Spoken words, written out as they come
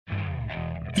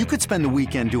You could spend the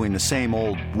weekend doing the same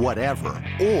old whatever,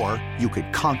 or you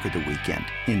could conquer the weekend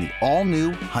in the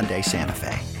all-new Hyundai Santa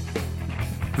Fe.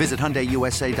 Visit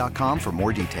HyundaiUSA.com for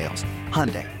more details.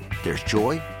 Hyundai, there's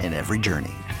joy in every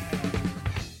journey.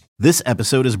 This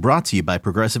episode is brought to you by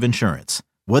Progressive Insurance.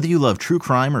 Whether you love true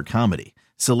crime or comedy,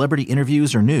 celebrity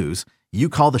interviews or news, you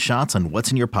call the shots on what's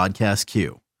in your podcast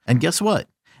queue. And guess what?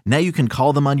 Now you can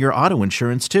call them on your auto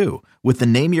insurance too with the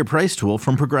Name Your Price tool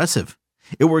from Progressive.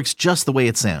 It works just the way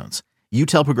it sounds. You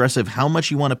tell Progressive how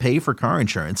much you want to pay for car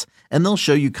insurance, and they'll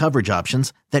show you coverage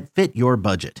options that fit your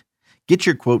budget. Get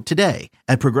your quote today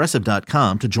at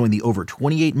Progressive.com to join the over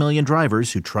 28 million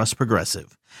drivers who trust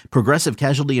Progressive. Progressive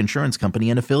Casualty Insurance Company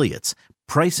and Affiliates.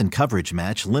 Price and coverage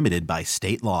match limited by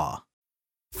state law.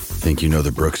 Think you know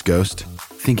the Brooks Ghost?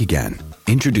 Think again.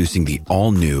 Introducing the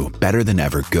all-new,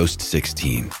 better-than-ever Ghost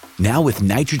 16. Now with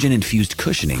nitrogen-infused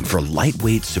cushioning for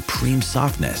lightweight, supreme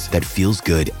softness that feels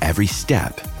good every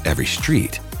step, every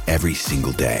street, every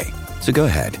single day. So go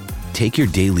ahead, take your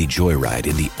daily joyride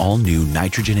in the all-new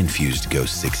nitrogen-infused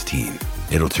Ghost 16.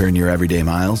 It'll turn your everyday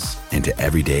miles into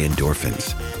everyday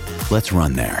endorphins. Let's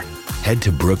run there. Head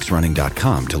to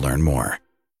brooksrunning.com to learn more.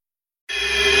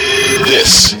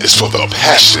 This is for the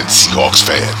passionate Seahawks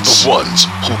fans, the ones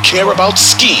who care about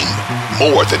scheme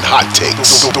more than hot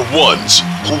takes, the ones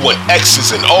who want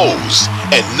X's and O's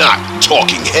and not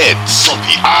talking heads. From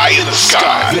the eye in the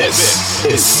sky, this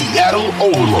is Seattle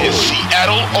Overload.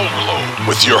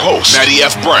 With your hosts, Matty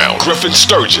F. Brown, Griffin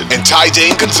Sturgeon, and Ty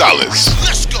Dane Gonzalez.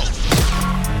 Let's go.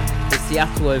 The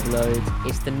Seattle Overload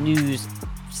is the news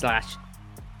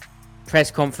 /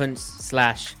 press conference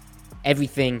 /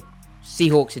 everything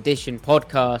Seahawks edition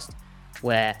podcast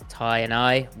where Ty and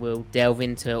I will delve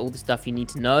into all the stuff you need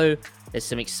to know. There's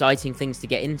some exciting things to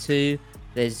get into.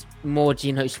 There's more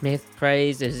Geno Smith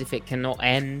praise as if it cannot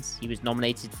end. He was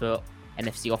nominated for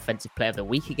NFC Offensive Player of the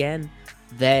Week again.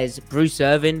 There's Bruce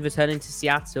Irvin returning to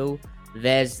Seattle.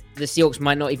 There's the Seahawks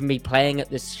might not even be playing at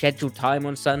the scheduled time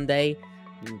on Sunday.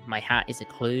 My hat is a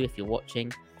clue if you're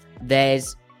watching.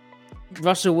 There's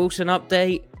Russell Wilson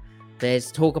update.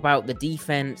 There's talk about the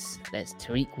defense. There's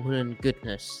Tariq Woolen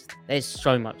goodness. There's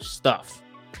so much stuff.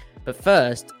 But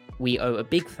first, we owe a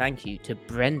big thank you to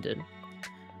Brendan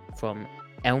from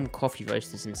Elm Coffee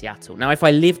Roasters in Seattle. Now, if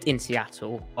I lived in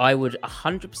Seattle, I would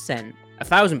 100%,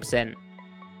 1,000%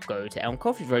 go to Elm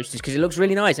Coffee Roasters because it looks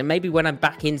really nice. And maybe when I'm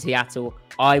back in Seattle,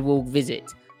 I will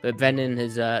visit. But Brendan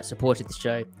has supported the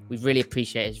show. We really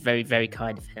appreciate it. It's very, very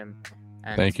kind of him.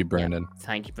 And, thank you, Brendan. Yeah,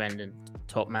 thank you, Brendan.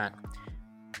 Top man.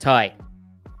 Ty.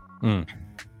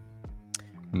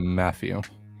 Matthew.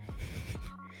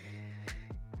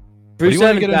 Bruce what do you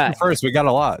want to get into first? We got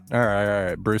a lot. All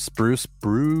right. Bruce.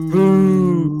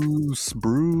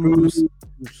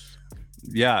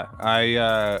 Yeah,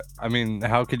 I mean,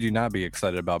 how could you not be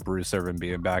excited about Bruce Irvin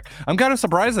being back? I'm kind of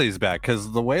surprised that he's back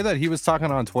because the way that he was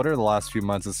talking on Twitter the last few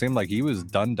months, it seemed like he was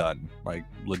done, like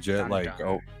legit,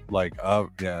 done.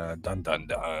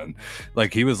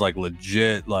 Like he was like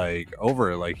legit, like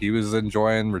over, like he was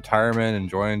enjoying retirement,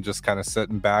 enjoying just kind of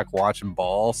sitting back, watching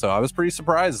ball. So I was pretty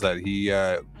surprised that he,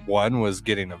 one, was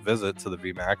getting a visit to the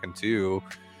VMAC, and two,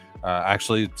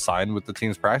 actually signed with the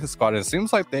team's practice squad. And it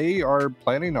seems like they are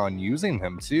planning on using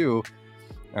him too.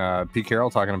 Pete Carroll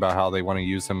talking about how they want to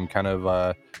use him kind of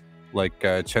like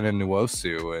Uchenna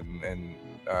Nwosu and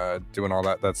doing all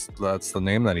that. That's the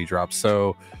name that he dropped.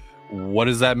 So what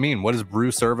does that mean? What does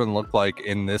Bruce Irvin look like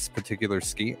in this particular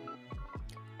scheme?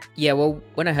 Yeah, well,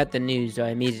 when I heard the news, I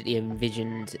immediately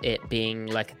envisioned it being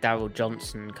like a Daryl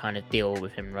Johnson kind of deal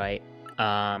with him, right?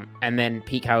 And then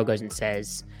Pete Carroll goes and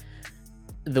says,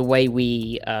 the way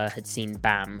we had seen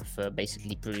Bam for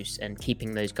basically Bruce and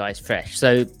keeping those guys fresh.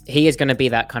 So he is going to be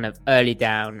that kind of early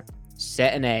down,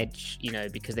 set an edge,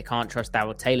 because they can't trust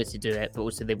Darrell Taylor to do it, but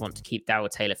also they want to keep Darrell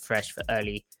Taylor fresh for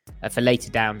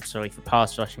later down, for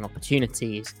pass rushing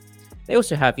opportunities. They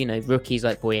also have, rookies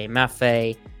like Boye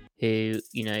Mafe, who,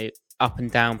 up and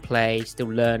down play, still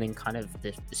learning kind of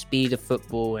the speed of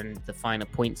football and the finer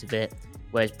points of it.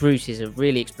 Whereas Bruce is a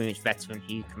really experienced veteran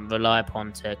who you can rely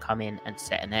upon to come in and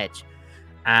set an edge.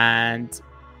 And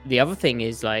the other thing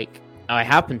is, I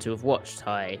happen to have watched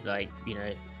Ty,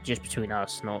 just between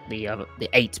us, not the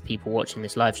 8 people watching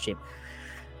this live stream.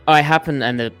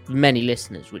 And the many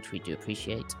listeners, which we do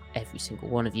appreciate, every single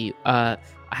one of you. I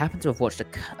happen to have watched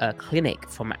a clinic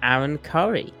from Aaron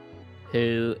Curry,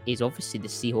 who is obviously the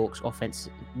Seahawks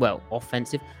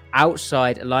offensive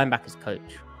outside linebackers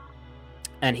coach.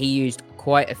 And he used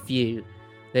quite a few.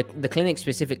 The clinic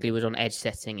specifically was on edge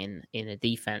setting in a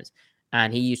defense,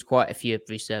 and he used quite a few of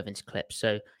Bruce Irvin's clips.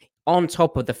 So on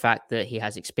top of the fact that he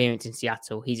has experience in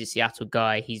Seattle, he's a Seattle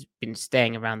guy, he's been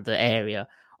staying around the area,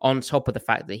 on top of the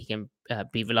fact that he can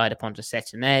be relied upon to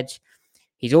set an edge.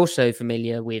 He's also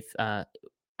familiar with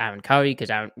Aaron Curry, because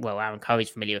Aaron Curry's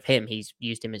familiar with him. He's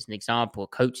used him as an example, a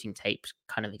coaching tapes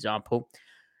kind of example.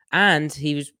 And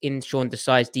he was in Sean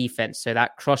Desai's defense. So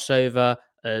that crossover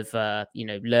of,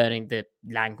 learning the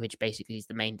language basically is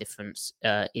the main difference,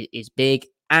 is big.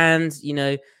 And,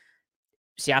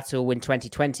 Seattle in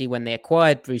 2020, when they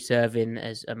acquired Bruce Irvin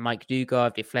as Mike Dugar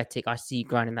of The Athletic, I see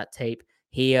grinding that tape.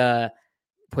 He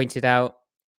pointed out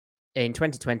in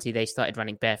 2020, they started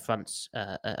running bare fronts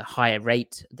at a higher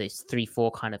rate, this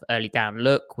 3-4 kind of early down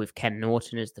look with Ken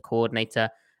Norton as the coordinator.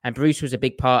 And Bruce was a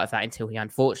big part of that until he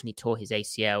unfortunately tore his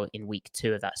ACL in week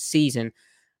 2 of that season.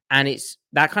 And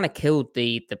that kind of killed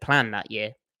the plan that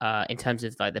year in terms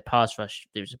of like the pass rush.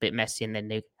 It was a bit messy, and then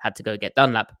they had to go get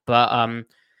Dunlap. But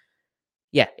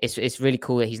it's really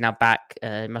cool that he's now back.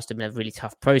 It must have been a really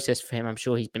tough process for him. I'm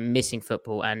sure he's been missing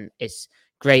football, and it's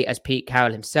great, as Pete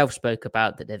Carroll himself spoke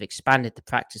about, that they've expanded the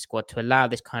practice squad to allow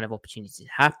this kind of opportunity to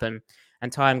happen.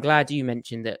 And Ty, I'm glad you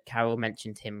mentioned that Carroll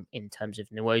mentioned him in terms of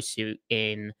Nwosu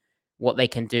in what they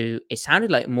can do. It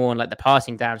sounded like more like the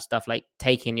passing down stuff, like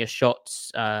taking your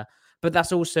shots. But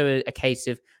that's also a case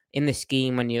of, in the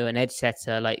scheme, when you're an edge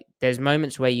setter, like there's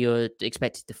moments where you're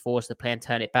expected to force the play and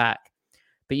turn it back.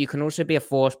 But you can also be a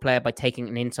force player by taking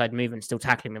an inside move and still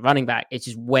tackling the running back. It's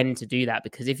just when to do that,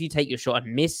 because if you take your shot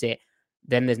and miss it,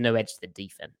 then there's no edge to the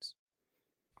defense.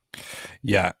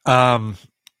 Yeah.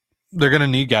 They're going to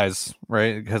need guys,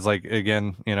 right? Because, like,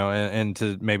 again, and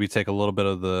to maybe take a little bit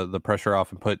of the pressure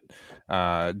off and put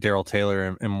Darrell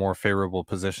Taylor in more favorable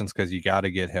positions, because you got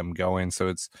to get him going. So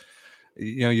it's,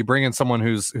 you bring in someone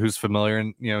who's familiar,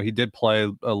 and, he did play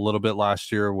a little bit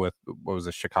last year with, what was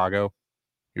it, Chicago?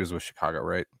 He was with Chicago,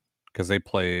 right? Because he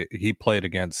played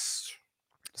against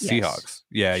Seahawks.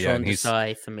 Yeah. Sean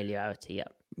Desai familiarity, yeah.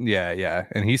 Yeah.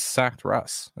 And he sacked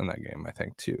Russ in that game, I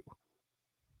think, too.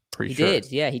 Pretty sure.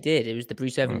 Did. Yeah, he did. It was the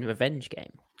Bruce Irvin revenge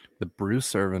game. The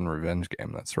Bruce Irvin revenge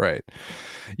game. That's right.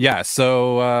 Yeah.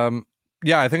 So,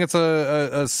 I think it's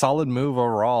a solid move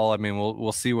overall. I mean,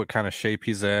 we'll see what kind of shape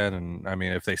he's in, and I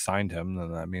mean, if they signed him,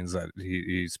 then that means that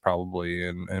he's probably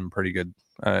in pretty good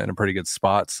in a pretty good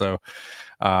spot. So,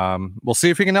 we'll see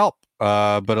if he can help.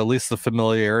 But at least the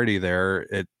familiarity there,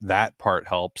 that part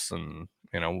helps, and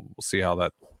we'll see how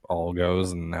that all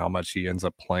goes and how much he ends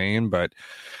up playing. But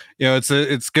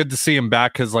it's good to see him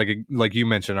back, because like you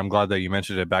mentioned, I'm glad that you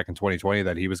mentioned it back in 2020,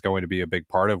 that he was going to be a big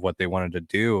part of what they wanted to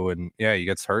do. And he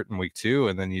gets hurt in week 2,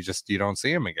 and then you don't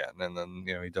see him again, and then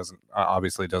he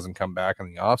doesn't come back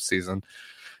in the off season.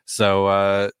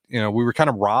 So we were kind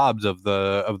of robbed of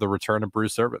the return of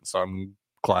Bruce Irvin. So I'm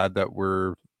glad that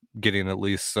we're getting at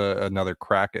least another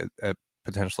crack at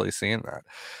potentially seeing that.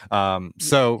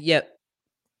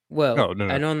 Well, no.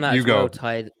 And on that you as go. well,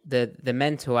 Ty, the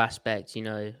mental aspect,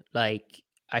 like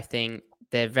I think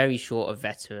they're very short of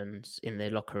veterans in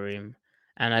their locker room,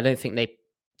 and I don't think they,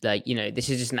 like, this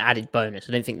is just an added bonus.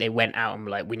 I don't think they went out and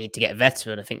were like, we need to get a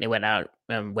veteran. I think they went out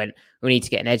and went, we need to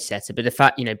get an edge setter. But the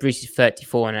fact, Bruce is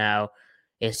 34 now.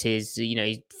 It's his,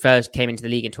 he first came into the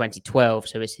league in 2012,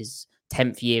 so it's his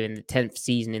 10th year in the 10th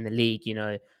season in the league.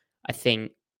 I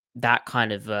think that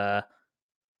kind of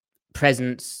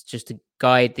presence just to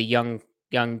guide the young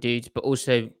dudes, but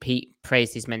also Pete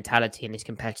praised his mentality and his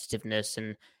competitiveness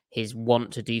and his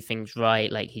want to do things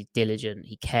right. Like, he's diligent,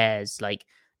 he cares, like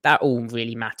that all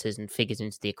really matters and figures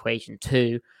into the equation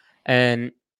too.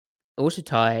 And also,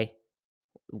 Ty,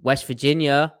 West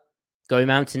Virginia, Go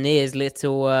Mountaineers,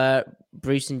 little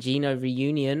Bruce and Gino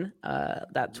reunion,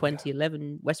 that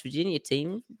 2011 West Virginia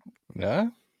team. Yeah,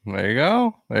 there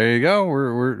you go.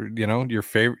 We're your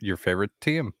favorite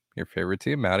team,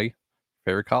 Maddie.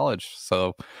 Favorite college.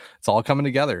 So it's all coming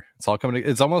together. It's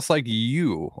almost like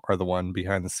you are the one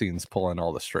behind the scenes pulling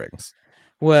all the strings.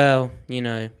 Well,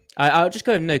 I'll just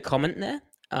go with no comment there.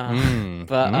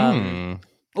 Also,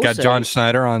 got John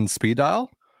Schneider on speed dial.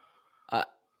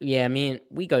 Yeah, I mean,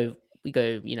 we go,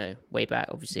 way back,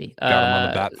 obviously. Got him on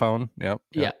the bat phone. Yep.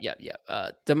 Yeah.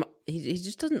 He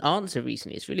just doesn't answer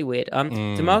recently. It's really weird.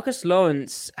 DeMarcus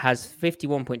Lawrence has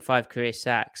 51.5 career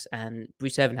sacks, and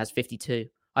Bruce Irvin has 52.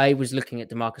 I was looking at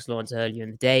DeMarcus Lawrence earlier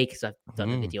in the day because I've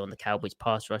done a video on the Cowboys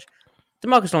pass rush.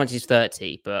 DeMarcus Lawrence is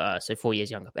 30, but so 4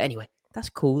 years younger. But anyway, that's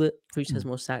cool that Bruce has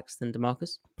more sacks than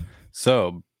DeMarcus.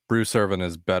 So Bruce Irvin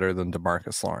is better than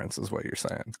DeMarcus Lawrence, is what you're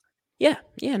saying? Yeah,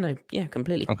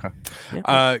 completely. Okay.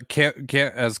 Yeah.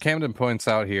 As Camden points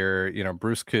out here,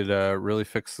 Bruce could really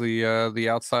fix the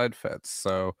outside fits.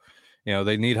 So,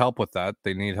 they need help with that.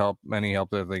 They need help, any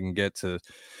help that they can get to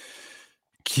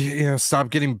stop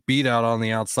getting beat out on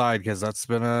the outside, because that's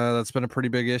been a pretty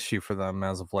big issue for them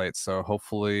as of late. So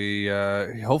hopefully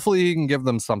he can give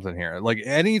them something here. Like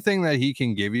anything that he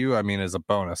can give you, I mean, is a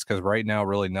bonus, because right now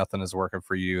really nothing is working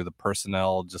for you. The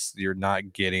personnel, just you're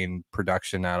not getting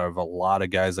production out of a lot of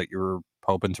guys that you're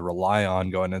hoping to rely on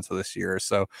going into this year.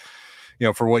 So,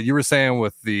 for what you were saying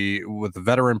with the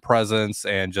veteran presence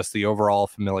and just the overall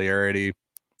familiarity,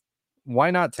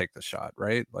 why not take the shot,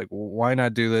 right? Like, why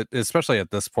not do that, especially at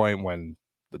this point when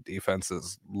the defense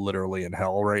is literally in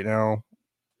hell right now?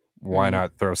 Why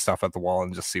not throw stuff at the wall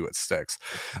and just see what sticks?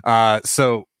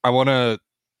 So I want to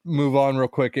move on real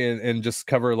quick and just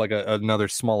cover like another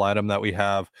small item that we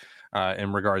have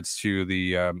in regards to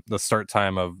the start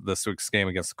time of this week's game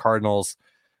against the Cardinals.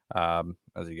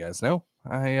 As you guys know,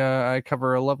 I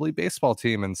cover a lovely baseball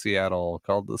team in Seattle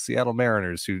called the Seattle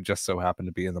Mariners, who just so happen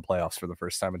to be in the playoffs for the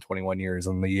first time in 21 years.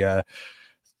 And the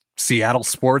Seattle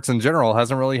sports in general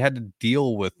hasn't really had to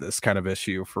deal with this kind of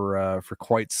issue for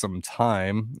quite some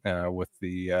time, with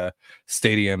the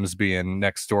stadiums being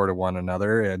next door to one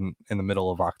another and in the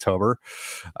middle of October.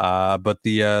 But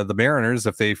the Mariners,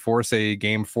 if they force a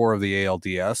Game 4 of the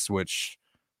ALDS, which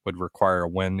would require a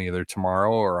win either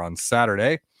tomorrow or on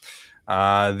Saturday,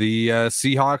 the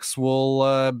Seahawks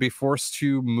will be forced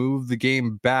to move the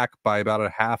game back by about a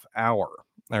half hour,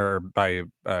 or by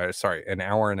an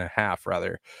hour and a half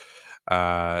rather,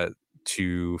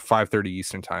 to 5:30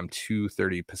 Eastern time,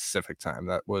 2:30 Pacific time.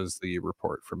 That was the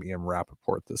report from Ian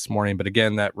Rappaport this morning. But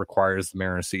again, that requires the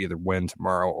Mariners to either win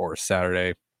tomorrow or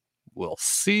Saturday. We'll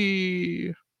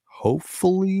see.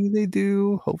 Hopefully they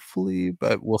do. Hopefully,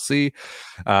 but we'll see.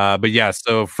 But yeah,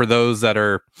 so for those that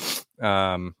are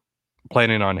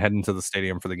planning on heading to the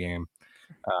stadium for the game,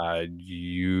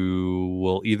 you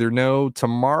will either know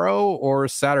tomorrow or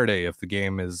Saturday if the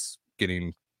game is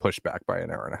getting pushed back by an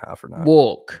hour and a half or not.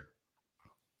 Walk.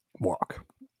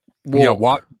 Yeah,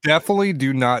 walk. Definitely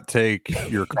do not take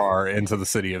your car into the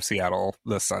city of Seattle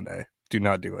this Sunday. Do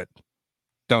not do it.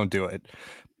 Don't do it.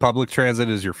 Public transit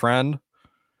is your friend.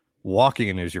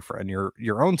 Walking is your friend.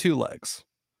 Your own two legs.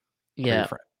 Yeah.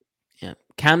 Yeah.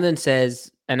 Camden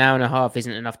says an hour and a half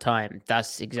isn't enough time.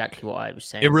 That's exactly what I was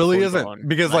saying. It really isn't,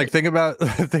 because like think about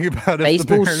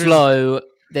baseball's slow.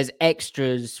 There's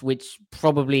extras, which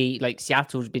probably like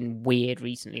Seattle's been weird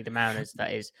recently. The Mariners,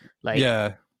 that is, like,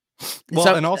 yeah. Well,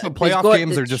 so, and also playoff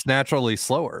games are just naturally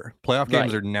slower. Playoff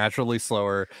games are naturally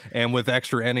slower, and with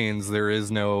extra innings, there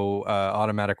is no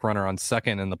automatic runner on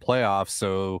second in the playoffs.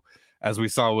 So, as we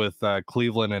saw with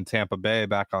Cleveland and Tampa Bay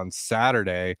back on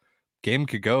Saturday, game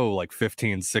could go like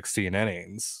 15, 16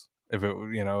 innings if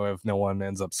no one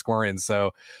ends up scoring.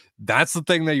 So that's the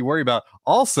thing that you worry about.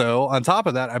 Also, on top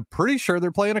of that, I'm pretty sure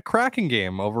they're playing a Kraken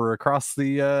game over across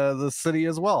the city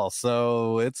as well.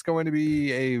 So it's going to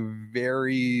be a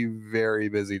very, very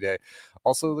busy day.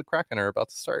 Also, the Kraken are about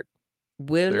to start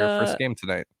their first game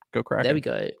tonight. Go Kraken. There we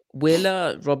go.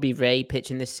 Will Robbie Ray pitch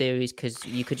in this series? Because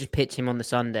you could just pitch him on the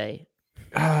Sunday.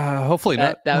 Hopefully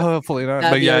not. Hopefully not.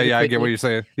 But yeah, I get what you're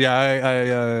saying.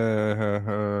 Yeah,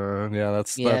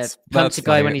 that's punch a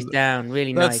guy funny when he's down.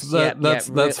 Really nice.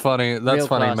 That's funny. That's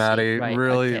funny, classy. Maddie. Right,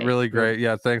 really great.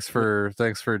 Yeah, thanks for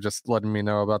just letting me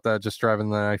know about that. Just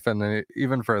driving the knife and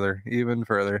even further.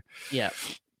 Yeah,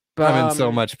 but I'm in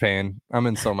so much pain.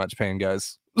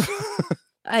 Guys.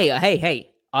 Hey.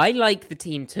 I like the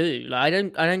team too. Like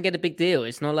I don't get a big deal.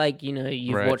 It's not like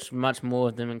you've watched much more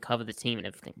of them and cover the team and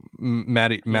everything.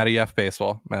 Matty F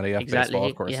baseball. Matty F baseball,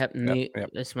 of course.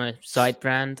 That's my side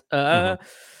brand.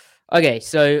 Okay,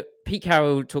 so Pete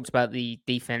Carroll talks about the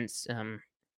defense.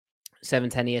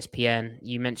 710 ESPN.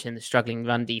 You mentioned the struggling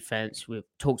run defense. We've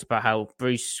talked about how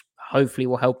Bruce hopefully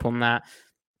will help on that.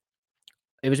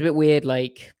 It was a bit weird,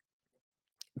 like.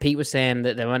 Pete was saying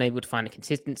that they're unable to find a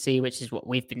consistency, which is what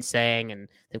we've been saying, and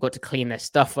they've got to clean their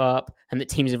stuff up, and that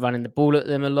teams are running the ball at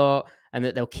them a lot, and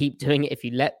that they'll keep doing it if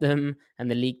you let them, and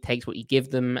the league takes what you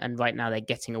give them, and right now they're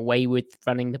getting away with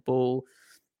running the ball,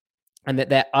 and that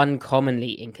they're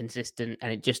uncommonly inconsistent,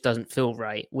 and it just doesn't feel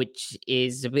right, which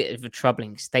is a bit of a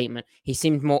troubling statement. He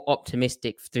seemed more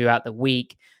optimistic throughout the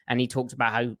week, and he talked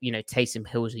about how, Taysom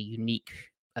Hill is a unique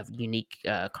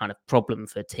kind of problem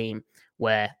for a team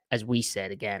where, as we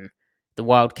said again, the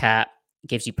Wildcat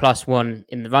gives you +1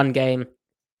 in the run game.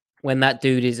 When that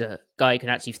dude is a guy who can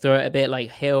actually throw it a bit like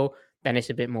Hill, then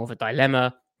it's a bit more of a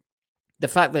dilemma. The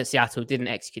fact that Seattle didn't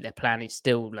execute their plan is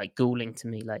still like galling to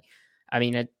me. Like, I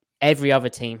mean, every other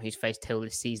team who's faced Hill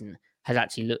this season has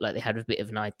actually looked like they had a bit of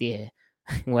an idea,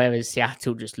 whereas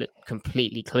Seattle just looked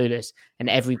completely clueless. And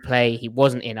every play he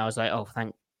wasn't in, I was like, oh,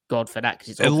 thank God for that,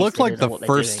 because it looked like the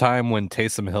first time when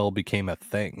Taysom Hill became a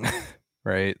thing.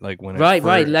 right? Like when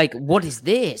Right. Like, what is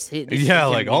this? yeah,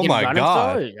 like oh my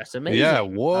god, That's amazing. yeah,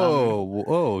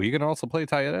 whoa, he can also play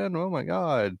tight end. Oh my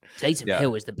god, Taysom yeah,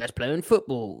 Hill is the best player in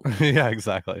football. yeah,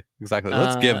 exactly.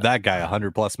 Let's give that guy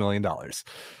 $100+ million.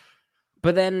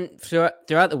 But then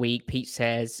throughout the week, Pete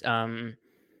says that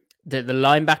the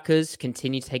linebackers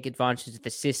continue to take advantage of the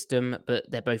system, but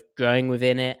they're both growing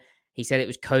within it. He said it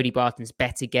was Cody Barton's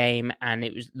better game, and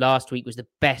it was last week was the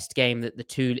best game that the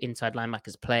two inside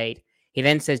linebackers played. He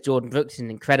then says Jordan Brooks is an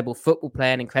incredible football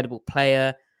player, an incredible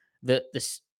player, that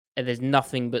there's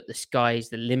nothing but the sky's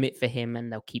the limit for him,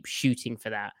 and they'll keep shooting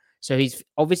for that. So he's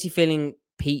obviously feeling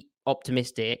Pete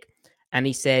optimistic, and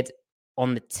he said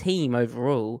on the team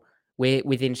overall, we're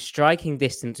within striking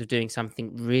distance of doing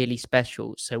something really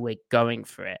special, so we're going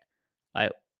for it.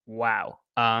 Like, wow.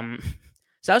 So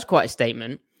that's quite a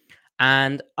statement.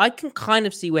 And I can kind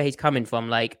of see where he's coming from.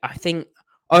 Like, I think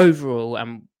overall,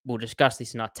 and we'll discuss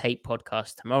this in our tape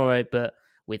podcast tomorrow, but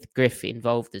with Griff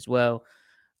involved as well.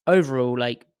 Overall,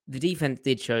 like, the defense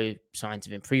did show signs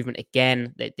of improvement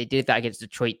again. They did that against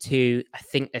Detroit too. I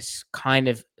think it's kind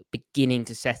of beginning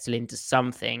to settle into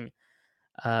something.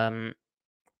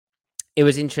 It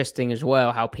was interesting as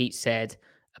well how Pete said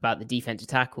about the defensive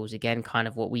tackles. Again, kind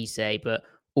of what we say, but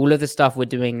all of the stuff we're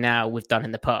doing now, we've done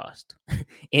in the past.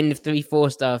 In the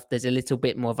 3-4 stuff, there's a little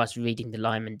bit more of us reading the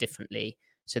linemen differently.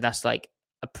 So that's like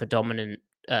a predominant,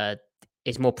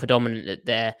 it's more predominant that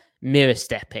they're mirror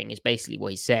stepping is basically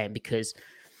what he's saying, because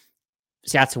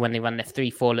Seattle, when they run their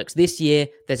 3-4 looks this year,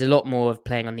 there's a lot more of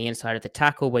playing on the inside of the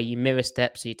tackle where you mirror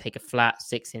step. So you take a flat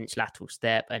 6-inch lateral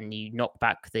step and you knock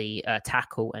back the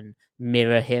tackle and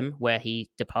mirror him where he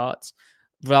departs,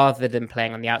 rather than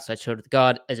playing on the outside shoulder of the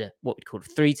guard as a what we call a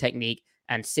 3 technique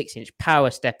and 6-inch power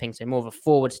stepping. So more of a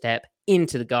forward step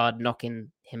into the guard,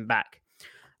 knocking him back.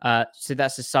 So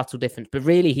that's a subtle difference. But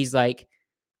really, he's like,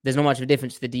 there's not much of a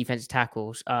difference to the defensive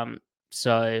tackles.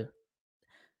 So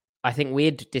I think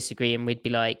we'd disagree, and we'd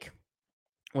be like,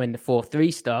 when the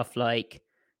 4-3 stuff, like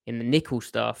in the nickel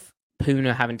stuff,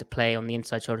 Puna having to play on the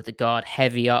inside shoulder of the guard,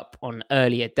 heavy up on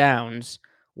earlier downs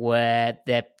where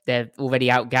they're already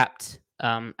outgapped,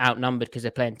 outnumbered because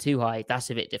they're playing too high. That's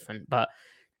a bit different, but.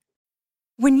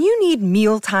 When you need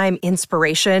mealtime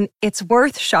inspiration, it's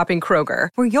worth shopping Kroger,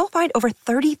 where you'll find over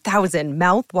 30,000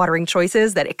 mouth-watering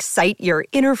choices that excite your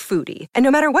inner foodie. And no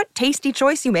matter what tasty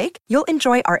choice you make, you'll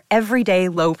enjoy our everyday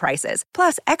low prices,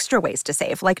 plus extra ways to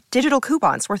save, like digital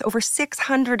coupons worth over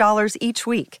 $600 each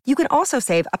week. You can also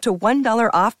save up to $1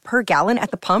 off per gallon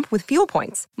at the pump with fuel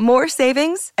points. More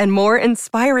savings and more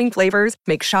inspiring flavors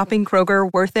make shopping Kroger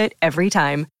worth it every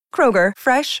time. Kroger,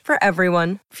 fresh for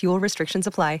everyone. Fuel restrictions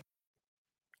apply.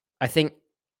 I think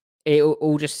it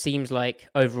all just seems like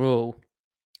overall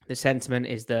the sentiment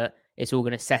is that it's all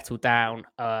going to settle down.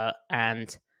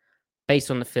 And based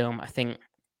on the film, I think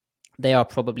they are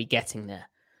probably getting there.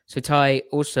 So Ty,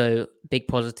 also big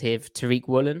positive, Tariq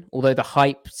Woolen, although the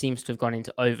hype seems to have gone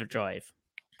into overdrive.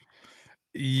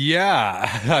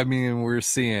 Yeah. I mean, we're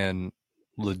seeing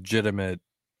legitimate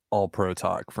all-pro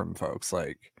talk from folks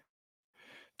like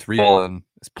Tariq Woolen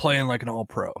is playing like an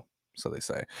all-pro, so they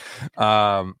say.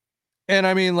 And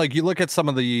I mean, like, you look at some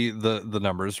of the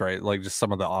numbers, right? Like just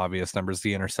some of the obvious numbers,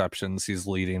 the interceptions. He's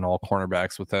leading all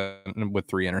cornerbacks with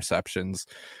 3 interceptions.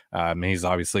 He's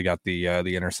obviously got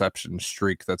the interception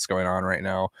streak that's going on right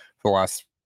now for the last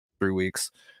 3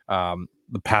 weeks. The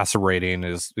passer rating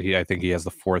I think he has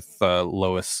the 4th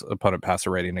lowest opponent passer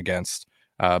rating against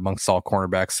amongst all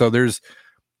cornerbacks. So there's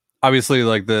obviously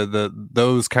like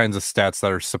those kinds of stats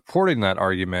that are supporting that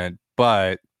argument,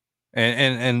 but.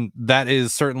 And that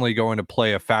is certainly going to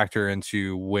play a factor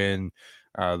into when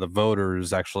the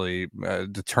voters actually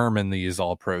determine these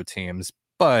all-pro teams.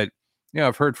 But,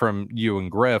 I've heard from you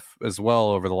and Griff as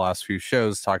well over the last few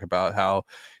shows talk about how,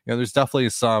 there's definitely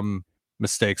some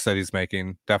mistakes that he's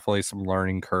making, definitely some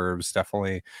learning curves,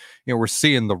 definitely, we're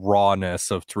seeing the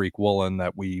rawness of Tariq Woolen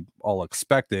that we all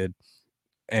expected.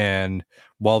 And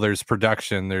while there's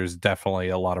production, there's definitely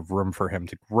a lot of room for him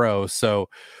to grow. So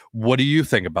what do you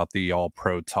think about the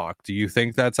all-pro talk? Do you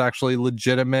think that's actually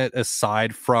legitimate,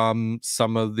 aside from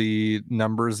some of the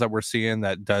numbers that we're seeing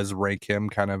that does rank him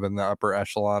kind of in the upper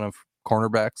echelon of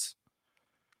cornerbacks?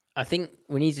 I think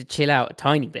we need to chill out a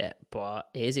tiny bit, but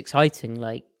it is exciting.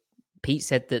 Like Pete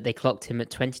said that they clocked him at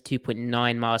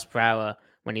 22.9 miles per hour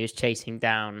when he was chasing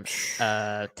down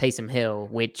Taysom Hill,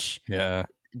 which... Yeah.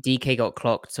 DK got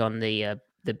clocked on the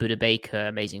Buda Baker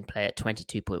amazing play at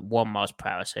 22.1 miles per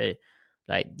hour. So,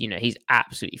 like, he's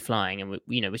absolutely flying. And,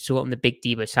 we saw it on the big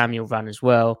Deebo Samuel run as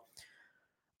well.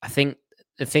 I think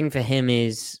the thing for him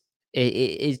is it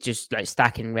is just like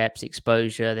stacking reps,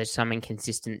 exposure. There's some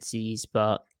inconsistencies,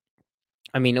 but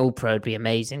I mean, all pro would be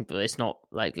amazing, but it's not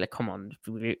like come on,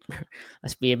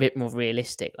 let's be a bit more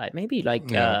realistic. Like maybe like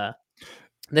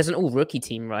there's an all rookie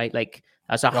team, right? Like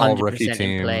that's 100%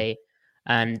 in play.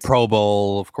 And Pro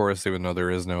Bowl, of course, even though there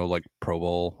is no like Pro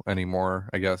Bowl anymore,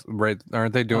 I guess, right?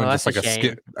 Aren't they doing just like a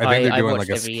skill? I think they're doing like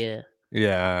a every year.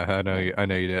 Yeah, I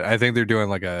know you did. I think they're doing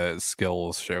like a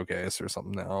skills showcase or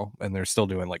something now, and they're still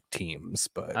doing like teams.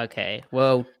 But okay,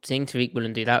 well, seeing Tariq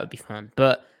Woolen do that would be fun.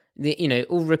 But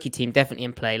all rookie team definitely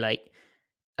in play. Like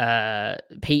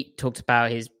Pete talked about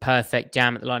his perfect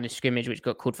jam at the line of scrimmage, which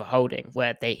got called for holding,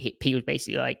 where Pete was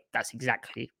basically like, "That's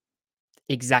exactly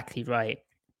right."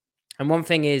 And one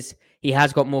thing is, he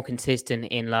has got more consistent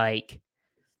in like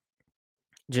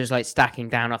just like stacking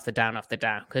down after down after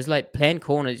down. Because like playing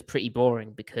corner is pretty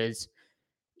boring because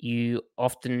you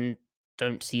often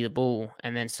don't see the ball,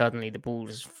 and then suddenly the ball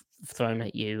is thrown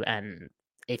at you. And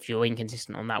if you're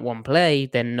inconsistent on that one play,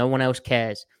 then no one else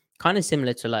cares. Kind of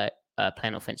similar to like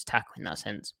playing offense tackle in that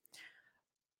sense.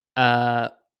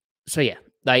 So yeah,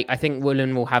 like I think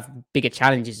Woolen will have bigger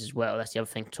challenges as well. That's the other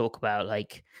thing to talk about.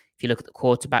 Like if you look at the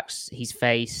quarterbacks he's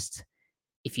faced,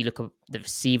 if you look at the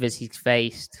receivers he's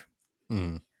faced,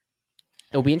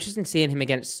 it'll be interesting seeing him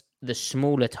against the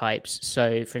smaller types.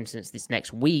 So, for instance, this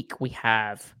next week we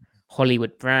have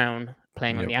Hollywood Brown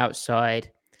playing on the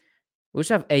outside. We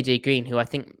also have AJ Green, who I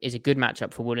think is a good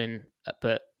matchup for Woolen,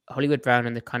 but Hollywood Brown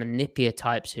and the kind of nippier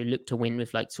types who look to win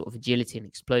with like sort of agility and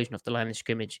explosion off the line of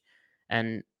scrimmage.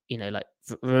 And, like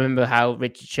remember how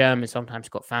Richard Sherman sometimes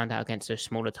got found out against those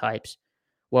smaller types.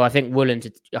 Well, I think Woolen's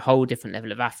a whole different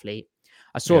level of athlete.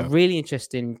 I saw a really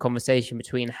interesting conversation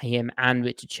between him and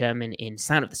Richard Sherman in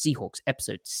Sound of the Seahawks,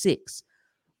 episode 6,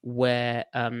 where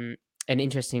an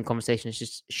interesting conversation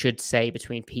should say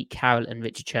between Pete Carroll and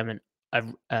Richard Sherman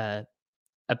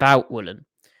about Woolen,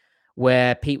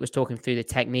 where Pete was talking through the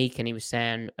technique and he was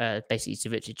saying basically to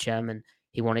Richard Sherman,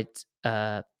 he wanted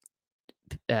Sherman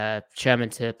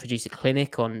to produce a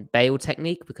clinic on bail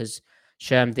technique because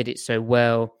Sherman did it so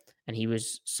well and he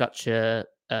was such an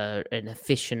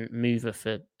efficient mover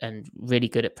and really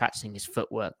good at practicing his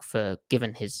footwork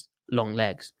given his long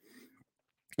legs.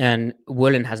 And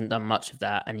Woolen hasn't done much of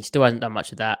that, and he still hasn't done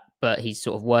much of that, but he's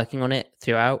sort of working on it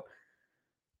throughout.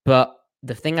 But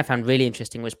the thing I found really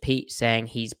interesting was Pete saying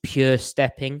he's pure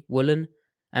stepping Woolen,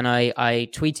 and I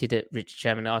tweeted at Richard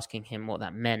Sherman asking him what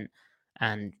that meant,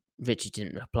 and Richard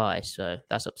didn't reply, so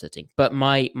that's upsetting. But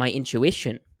my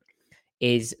intuition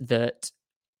is that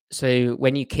so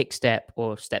when you kick step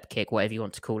or step kick, whatever you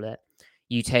want to call it,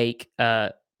 you take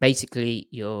basically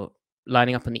you're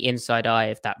lining up on the inside eye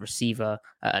of that receiver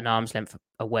at an arm's length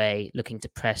away, looking to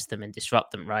press them and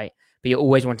disrupt them, right? But you're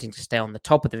always wanting to stay on the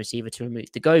top of the receiver to remove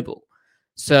the go ball.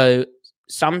 So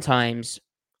sometimes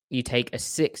you take a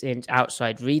 6-inch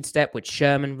outside read step, which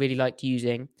Sherman really liked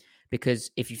using, because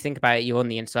if you think about it, you're on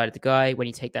the inside of the guy. When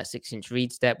you take that 6-inch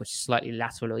read step, which is slightly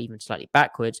lateral or even slightly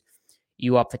backwards,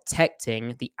 you are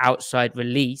protecting the outside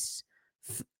release,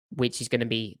 which is going to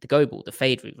be the go ball, the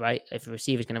fade route, right? If a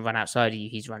receiver is going to run outside of you,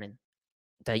 he's running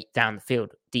down the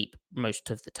field deep most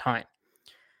of the time.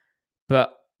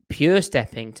 But pure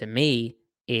stepping to me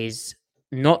is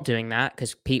not doing that,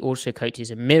 because Pete also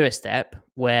coaches a mirror step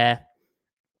where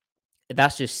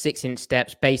that's just 6-inch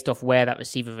steps based off where that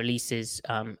receiver releases.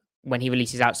 When he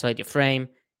releases outside your frame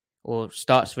or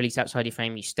starts to release outside your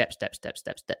frame, you step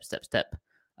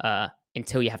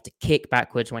until you have to kick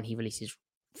backwards when he releases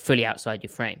fully outside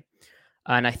your frame.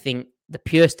 And I think the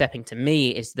pure stepping to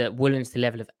me is that Woolen's the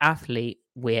level of athlete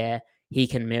where he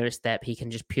can mirror step. He can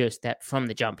just pure step from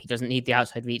the jump. He doesn't need the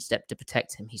outside read step to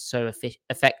protect him. He's so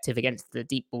effective against the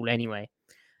deep ball anyway,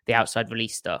 the outside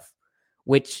release stuff,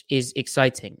 which is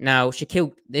exciting. Now,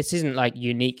 Shaquille, this isn't like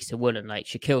unique to Woolen. Like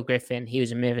Shaquille Griffin, he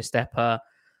was a mirror stepper.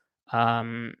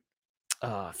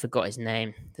 I forgot his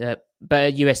name. But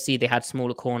at USC, they had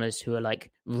smaller corners who are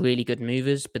like really good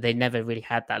movers, but they never really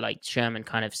had that like Sherman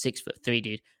kind of 6'3"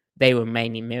 dude. They were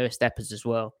mainly mirror steppers as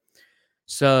well.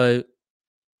 So,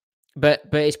 but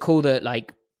it's cool that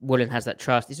like Woolen has that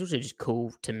trust. It's also just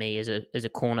cool to me as a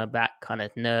cornerback kind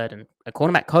of nerd and a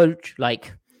cornerback coach.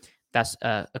 Like that's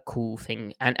a cool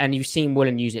thing. And you've seen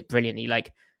Woolen use it brilliantly.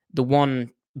 Like the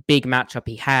one big matchup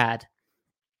he had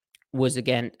was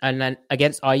against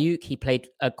Ayuk. He played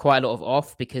quite a lot of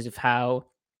off because of how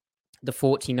the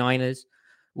 49ers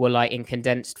were like in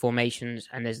condensed formations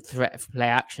and there's a threat of play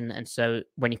action. And so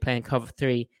when you're playing cover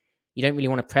 3, you don't really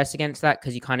want to press against that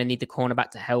because you kind of need the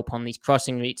cornerback to help on these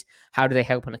crossing routes. How do they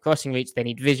help on the crossing routes? They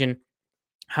need vision.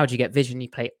 How do you get vision? You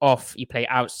play off, you play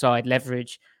outside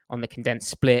leverage on the condensed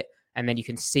split. and then you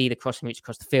can see the crossing routes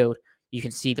across the field. You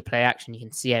can see the play action. You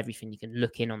can see everything. You can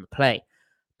look in on the play.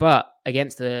 But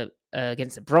against the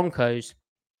Broncos,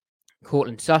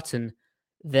 Courtland Sutton,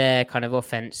 their kind of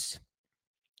offense,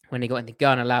 when they got in the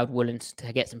gun, allowed Woolen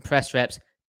to get some press reps.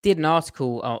 Did an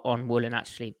article on Woolen,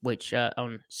 actually, which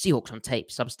on Seahawks on Tape,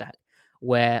 Substack,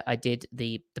 where I did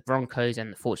the Broncos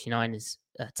and the 49ers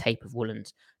tape of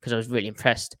Woolen's because I was really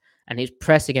impressed. And his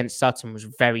press against Sutton was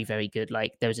very, very good.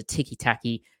 Like, there was a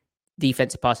ticky-tacky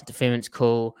defensive pass interference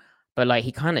call, but like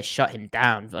he kind of shut him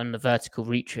down on the vertical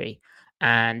route tree.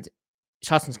 And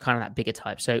Sutton's kind of that bigger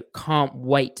type. So can't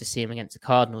wait to see him against the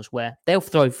Cardinals, where they'll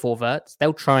throw 4 verts.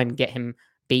 They'll try and get him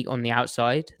beat on the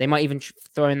outside. They might even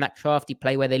throw in that crafty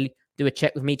play where they do a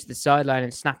check with me to the sideline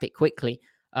and snap it quickly.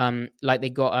 Like they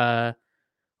got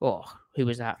who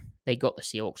was that? They got the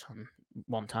Seahawks on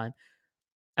one time.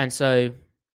 And so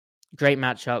great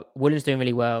matchup. Woolen's doing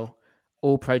really well.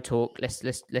 All pro talk.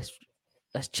 Let's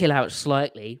chill out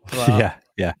slightly. But,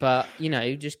 yeah. But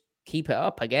just keep it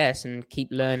up, I guess, and keep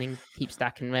learning, keep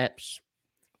stacking reps.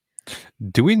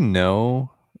 Do we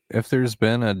know if there's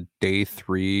been a day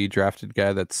 3 drafted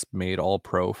guy that's made all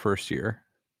pro first year?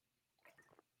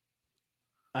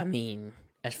 I mean,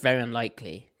 that's very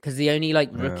unlikely because the only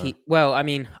rookie. Well, I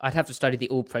mean, I'd have to study the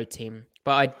all pro team,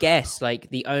 but I'd guess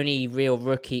the only real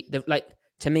rookie,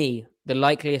 to me, the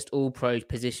likeliest all pro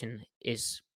position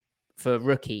is for a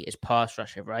rookie is pass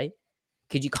rusher, right?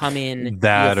 Could you come in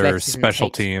that or special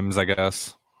teams, I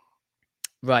guess?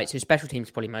 Right, so special teams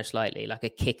probably most likely, like a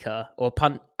kicker or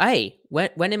punt. Hey,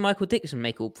 when did Michael Dixon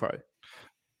make all pro?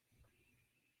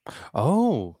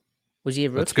 Oh, was he a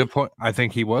rookie? That's a good point. I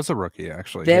think he was a rookie,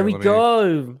 actually. There we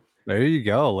go. There you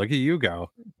go. Look at you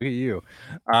go. Look at you.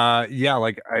 Yeah,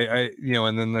 like I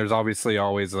and then there's obviously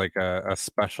always like a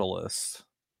specialist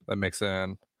that makes it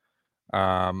in.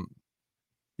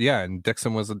 Yeah, and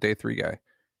Dixon was a day 3 guy.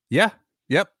 Yeah,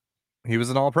 yep. He was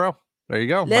an all pro. There you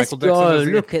go. Let's Michael go.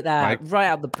 Dixon Look at that. Right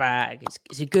out the bag.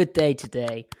 It's a good day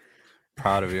today.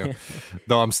 Proud of you.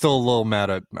 Though I'm still a little mad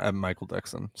at Michael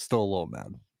Dixon. Still a little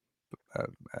mad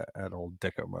at old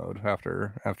Dicko mode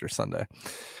after Sunday.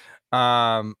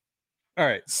 All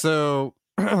right. So,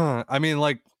 I mean,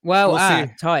 like... Well, we'll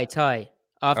see. Ty.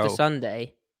 After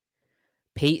Sunday,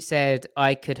 Pete said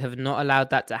I could have not allowed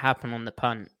that to happen on the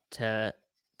punt to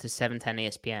 710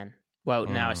 ESPN. Well,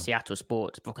 now it's Seattle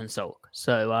Sports, Brook and Salk.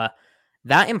 So,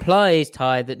 that implies,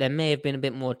 Ty, that there may have been a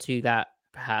bit more to that,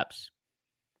 perhaps.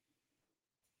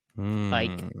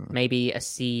 Like, maybe a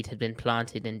seed had been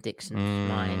planted in Dixon's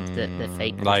mind that the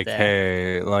fake was like, there.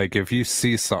 Hey, like, if you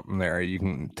see something there, you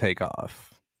can take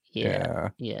off. Yeah.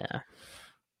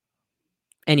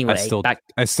 Anyway,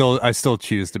 I still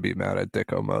choose to be mad at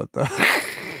Dicko mode, though.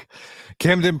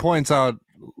 Camden points out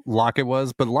Lockett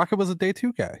was, but Lockett was a day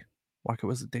 2 guy.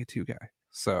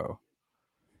 So...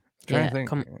 trying to think,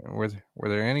 were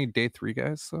there any day 3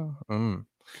 guys?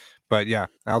 But yeah,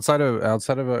 outside of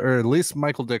or at least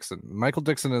Michael Dixon. Michael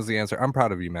Dixon is the answer. I'm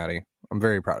proud of you, Maddie. I'm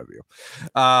very proud of you.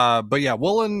 But yeah,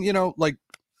 Woolen,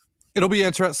 it'll be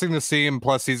interesting to see him.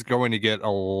 Plus, he's going to get a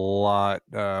lot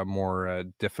more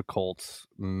difficult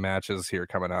matches here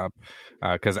coming up.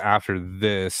 Because after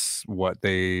this,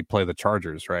 they play the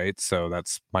Chargers, right? So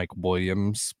that's Mike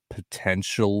Williams,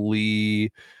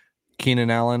 potentially Keenan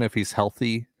Allen if he's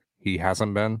healthy. He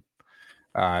hasn't been,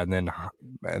 and then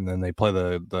they play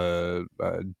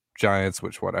the Giants,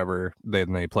 which whatever.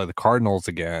 Then they play the Cardinals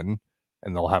again,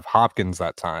 and they'll have Hopkins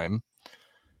that time.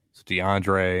 So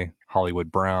DeAndre,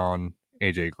 Hollywood Brown,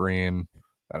 AJ Green,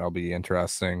 that'll be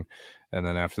interesting. And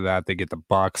then after that, they get the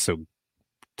Bucks, so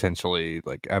potentially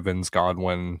like Evans,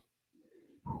 Godwin,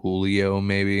 Julio,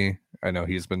 maybe. I know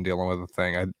he's been dealing with a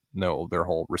thing. I know their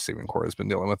whole receiving core has been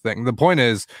dealing with a thing. The point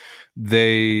is,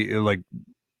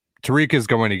 Tariq is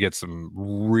going to get some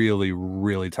really,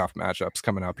 really tough matchups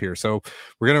coming up here. So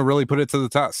we're going to really put it to the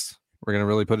test.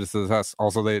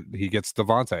 Also, he gets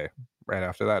Devontae right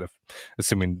after that,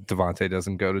 assuming Devontae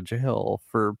doesn't go to jail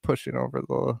for pushing over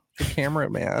the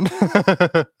cameraman.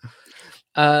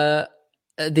 The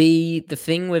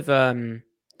thing with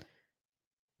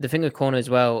corner as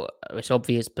well, it's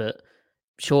obvious, but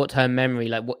short-term memory,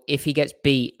 like what if he gets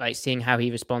beat, like seeing how he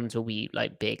responds will be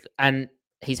like big. And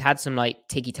he's had some like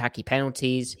ticky-tacky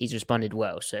penalties. He's responded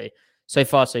well. So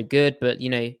far, so good. But,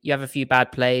 you have a few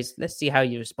bad plays. Let's see how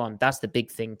you respond. That's the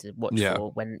big thing to watch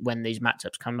for when these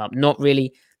matchups come up. Not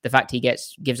really the fact he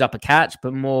gives up a catch,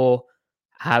 but more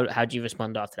how do you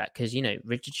respond after that? Because,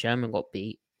 Richard Sherman got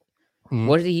beat.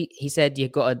 What did he said?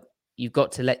 You've got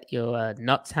to let your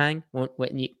nuts hang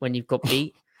when you've got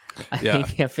beat. Yeah.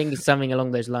 I think it's something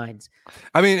along those lines.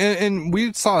 I mean, and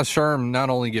we saw Sherm not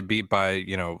only get beat by,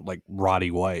 you know, like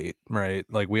Roddy White, right?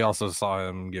 Like we also saw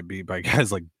him get beat by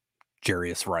guys like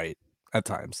Jarius Wright at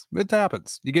times. It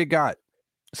happens. You get got.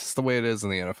 It's just the way it is in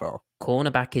the NFL.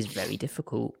 Cornerback is very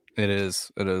difficult. It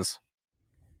is. It is.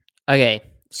 Okay,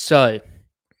 so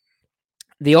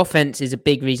the offense is a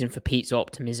big reason for Pete's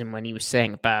optimism when he was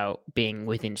saying about being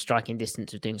within striking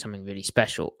distance of doing something really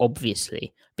special,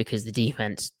 obviously, because the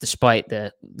defense, despite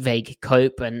the vague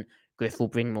cope, and Griff will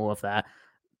bring more of that,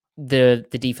 the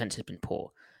defense has been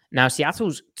poor. Now,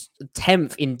 Seattle's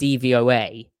 10th in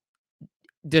DVOA,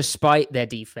 despite their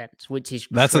defense, which is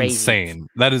That's crazy. insane.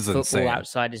 That is Football insane.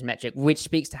 Outsiders metric, which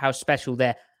speaks to how special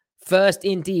their first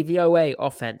in DVOA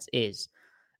offense is.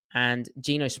 And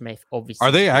Geno Smith, obviously.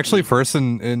 Are they actually first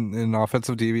in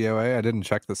offensive DVOA? I didn't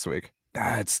check this week.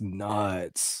 That's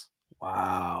nuts.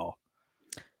 Wow.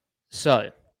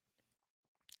 So,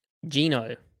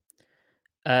 Geno,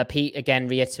 Pete again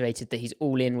reiterated that he's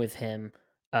all in with him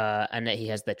and that he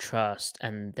has their trust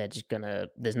and they're just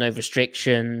there's no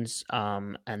restrictions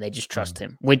and they just trust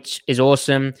him, which is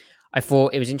awesome. I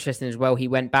thought it was interesting as well. He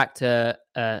went back to,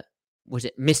 was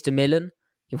it Mr. Millen?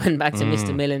 He went back to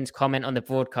Mr. Millen's comment on the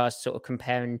broadcast, sort of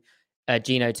comparing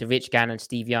Geno to Rich Gannon,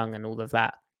 Steve Young, and all of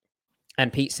that.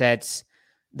 And Pete said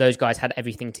those guys had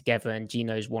everything together, and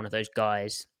Geno's one of those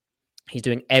guys. He's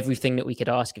doing everything that we could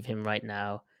ask of him right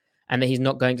now, and that he's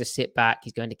not going to sit back.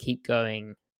 He's going to keep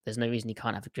going. There's no reason he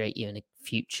can't have a great year in the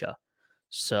future.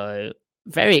 So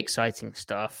very exciting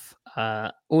stuff.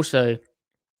 Also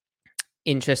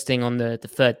interesting on the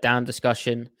third down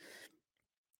discussion.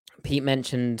 Pete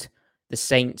mentioned the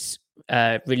Saints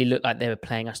really looked like they were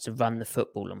playing us to run the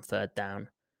football on third down,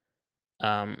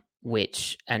 and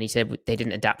he said they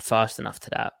didn't adapt fast enough to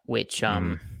that, which,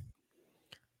 I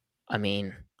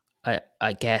mean,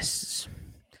 I guess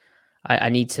I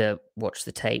need to watch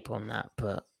the tape on that,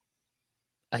 but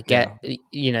I get,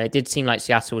 it did seem like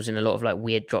Seattle was in a lot of like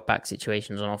weird drop back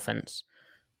situations on offense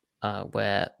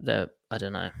where I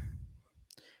don't know,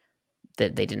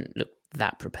 that they didn't look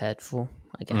that prepared for.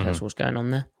 I guess that's what's going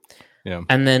on there. Yeah.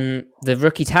 And then the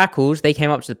rookie tackles, they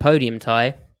came up to the podium,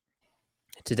 Ty,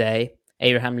 today.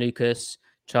 Abraham Lucas,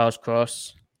 Charles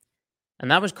Cross.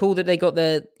 And that was cool that they got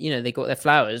their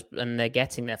flowers, and they're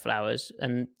getting their flowers.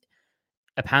 And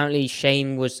apparently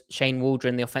Shane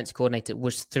Waldron, the offensive coordinator,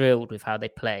 was thrilled with how they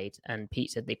played. And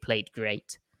Pete said they played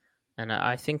great. And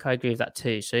I think I agree with that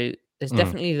too. So there's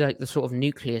definitely like the sort of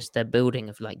nucleus they're building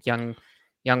of like young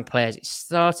players. It's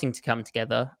starting to come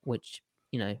together, which,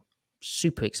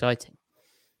 super exciting.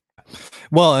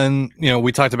 Well, and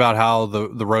we talked about how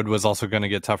the road was also going to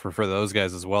get tougher for those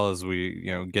guys as well as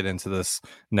we get into this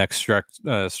next stretch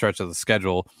of the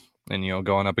schedule, and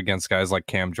going up against guys like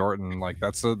Cam Jordan, like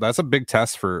that's a big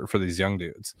test for these young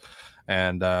dudes,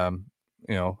 and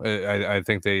I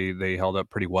think they held up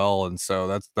pretty well, and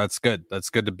so that's good. That's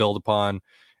good to build upon.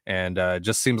 And it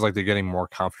just seems like they're getting more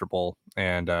comfortable,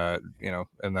 and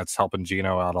and that's helping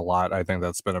Geno out a lot. I think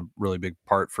that's been a really big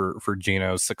part for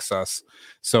Geno's success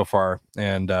so far.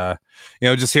 And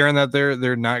just hearing that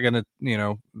they're not gonna,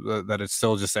 that it's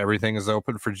still just everything is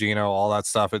open for Geno, all that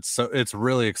stuff. It's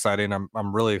really exciting.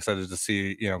 I'm really excited to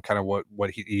see kind of what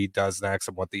he does next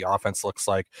and what the offense looks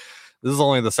like. This is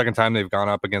only the second time they've gone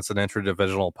up against an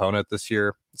intra-divisional opponent this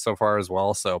year so far as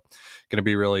well. So going to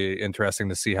be really interesting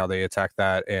to see how they attack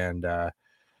that. And, I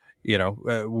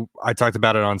talked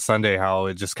about it on Sunday, how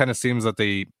it just kind of seems that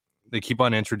they keep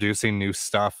on introducing new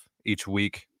stuff each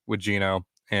week with Geno,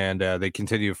 and they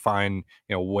continue to find,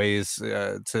 ways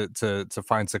to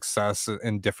find success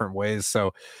in different ways.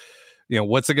 So,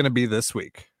 what's it going to be this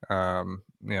week? I'm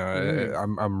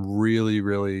really,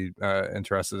 really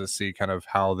interested to see kind of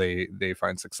how they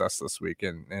find success this week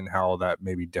and how that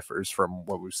maybe differs from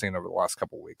what we've seen over the last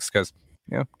couple of weeks, because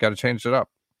got to change it up.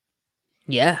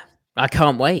 Yeah, I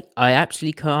can't wait. I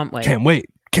absolutely can't wait.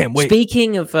 Can't wait.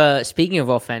 Speaking of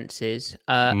offenses,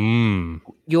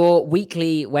 your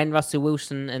weekly When Russell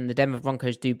Wilson and the Denver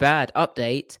Broncos Do Bad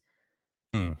update.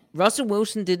 Russell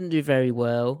Wilson didn't do very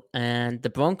well, and the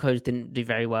Broncos didn't do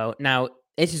very well. Now,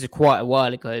 this is quite a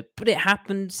while ago, but it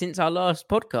happened since our last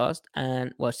podcast,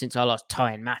 since our last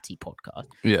Ty and Matty podcast.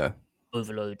 Yeah.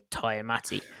 Overload Ty and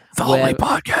Matty. The only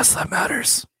podcast that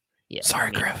matters. Yeah.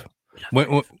 Sorry, Griff.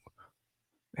 Yeah.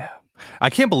 I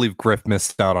can't believe Griff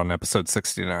missed out on episode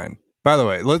 69. By the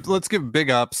way, let's give big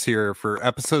ups here for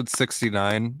episode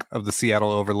 69 of the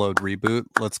Seattle Overload reboot.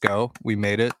 Let's go. We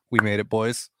made it. We made it,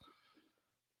 boys.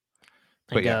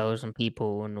 And girls and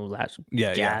people and all that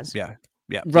jazz. Yeah.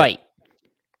 Right.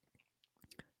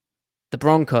 The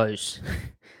Broncos.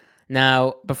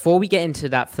 Now, before we get into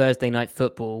that Thursday night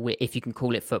football, if you can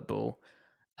call it football,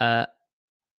 at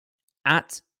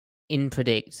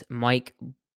InPredict, Mike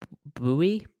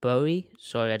Bowie,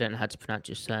 sorry, I don't know how to pronounce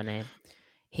your surname.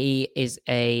 He is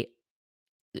they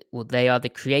are the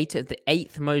creator of the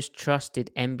 8th most trusted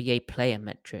NBA player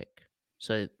metric.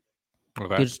 So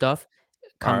good stuff.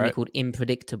 Company called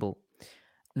Impredictable.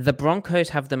 The Broncos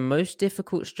have the most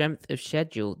difficult strength of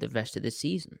schedule the rest of the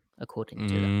season, according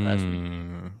to that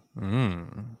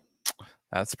person.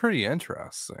 That's pretty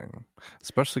interesting,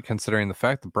 especially considering the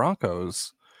fact the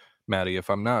Broncos, Maddie, if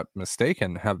I'm not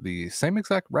mistaken, have the same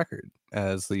exact record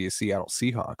as the Seattle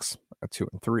Seahawks at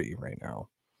 2-3 right now.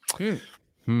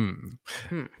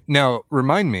 Now,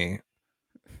 remind me,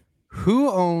 who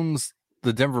owns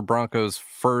the Denver Broncos'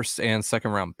 first and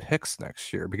second round picks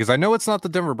next year? Because I know it's not the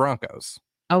Denver Broncos.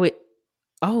 Oh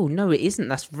no, it isn't.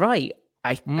 That's right.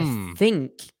 I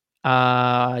think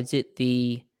is it it's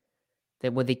the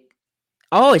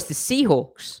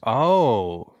Seahawks.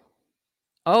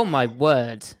 Oh my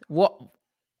word. What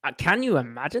can you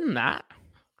imagine that?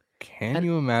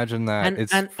 You imagine that?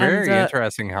 It's very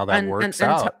interesting how that works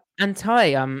out. And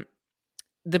Ty,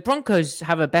 the Broncos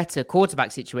have a better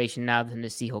quarterback situation now than the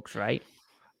Seahawks, right?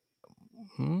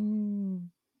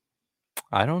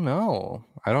 I don't know.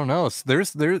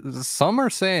 There's some are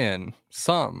saying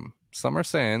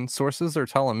sources are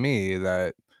telling me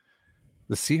that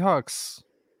the Seahawks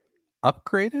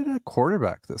upgraded a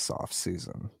quarterback this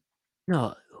offseason.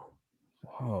 No.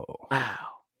 Whoa. Wow.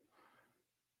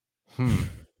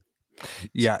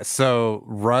 Yeah, so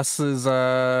Russ is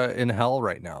in hell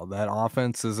right now. That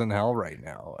offense is in hell right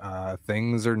now.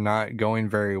 Things are not going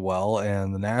very well,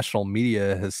 and the national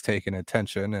media has taken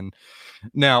attention. And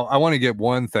now I want to get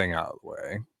one thing out of the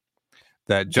way.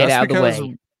 That just because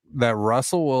that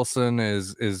Russell Wilson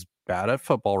is bad at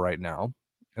football right now,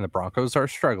 and the Broncos are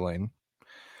struggling,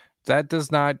 that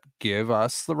does not give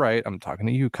us the right, I'm talking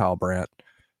to you, Kyle Brandt,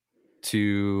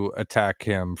 to attack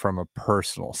him from a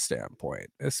personal standpoint,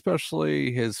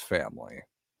 especially his family.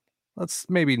 Let's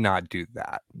maybe not do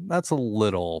that. That's a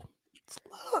little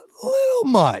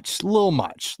much.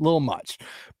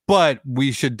 But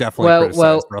we should definitely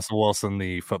criticize Russell Wilson,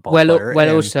 the football player.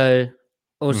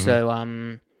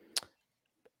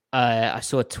 I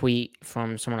saw a tweet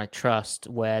from someone I trust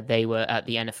where they were at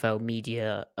the NFL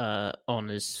media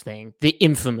honors thing, the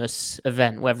infamous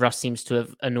event where Russ seems to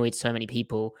have annoyed so many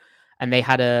people. And they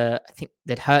had I think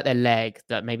they'd hurt their leg,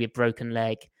 that maybe a broken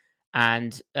leg,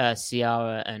 and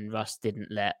Ciara and Russ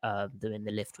didn't let them in the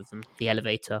lift with them, the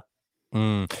elevator.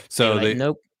 So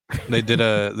nope. they did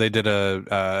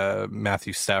a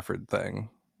Matthew Stafford thing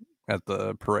at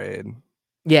the parade.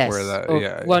 Yes.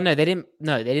 Well, no, they didn't.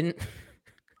 No, they didn't.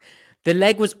 The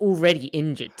leg was already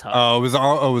injured. Tyler. It was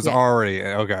already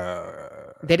okay.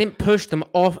 They didn't push them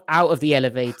out of the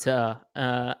elevator.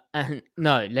 And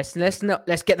no, let's get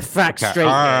the facts straight.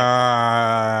 All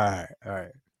right.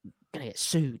 Gonna get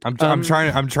sued. I'm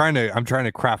trying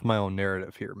to craft my own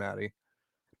narrative here, Maddie.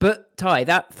 But Ty,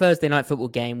 that Thursday night football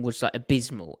game was like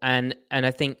abysmal, and I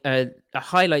think a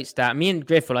highlight stat. Me and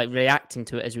Griff were like reacting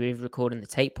to it as we were recording the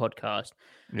Tape podcast.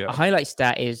 Yeah. A highlight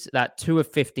stat is that 2 of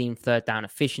 15 third down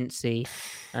efficiency,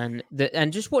 and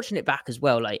just watching it back as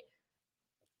well, like.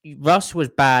 Russ was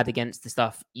bad against the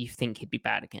stuff you think he'd be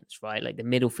bad against, right? Like the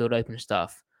middle field open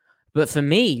stuff. But for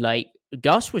me, like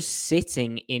Gus was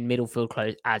sitting in middle field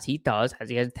close as he has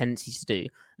a tendency to do.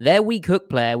 Their weak hook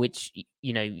player, which,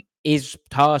 is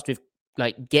tasked with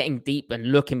like getting deep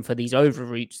and looking for these over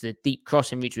routes, the deep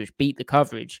crossing routes which beat the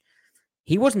coverage.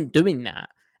 He wasn't doing that.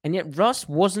 And yet Russ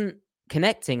wasn't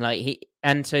connecting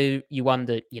and so you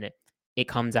wonder, it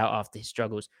comes out after his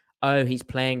struggles. Oh, he's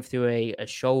playing through a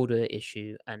shoulder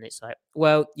issue. And it's like,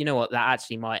 well, you know what? That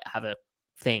actually might have a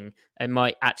thing. It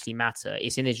might actually matter.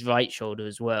 It's in his right shoulder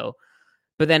as well.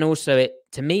 But then also,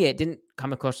 to me, it didn't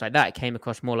come across like that. It came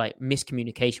across more like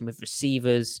miscommunication with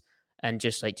receivers and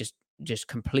just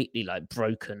completely like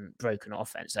broken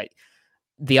offense. Like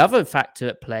the other factor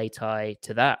at play, Ty,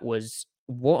 to that was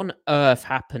what on earth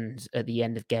happened at the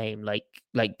end of game? Like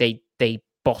they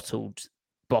bottled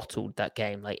that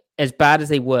game. Like as bad as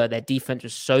they were, their defense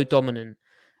was so dominant,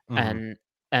 and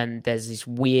there's this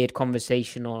weird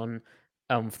conversation on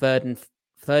third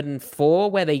and 4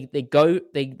 where they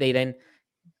then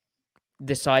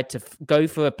decide to go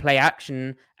for a play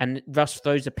action and Russ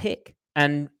throws a pick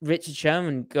and Richard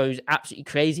Sherman goes absolutely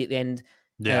crazy at the end.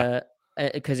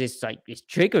 Because it's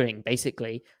triggering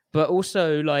basically, but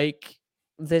also like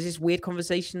there's this weird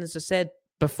conversation, as I said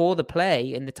before the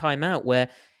play in the timeout, where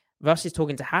Russ is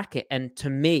talking to Hackett, and to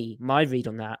me, my read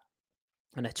on that,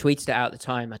 and I tweeted it out at the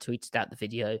time, I tweeted out the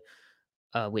video,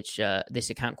 which this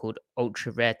account called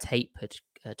Ultra Rare Tape had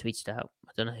tweeted out.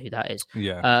 I don't know who that is.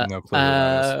 Yeah, no clue who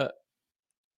that is.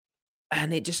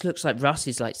 And it just looks like Russ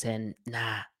is like saying,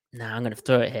 nah, I'm going to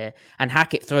throw it here. And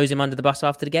Hackett throws him under the bus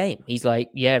after the game. He's like,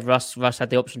 yeah, Russ had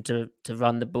the option to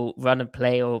run the ball, run and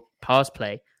play or pass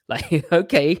play. Like,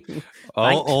 okay.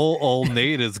 Old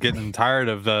Nate is getting tired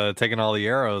of taking all the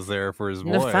arrows there for his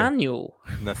boy. Nathaniel,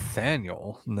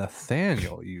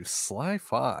 you sly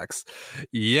fox.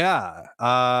 Yeah.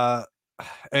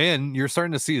 And you're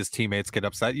starting to see his teammates get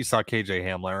upset. You saw KJ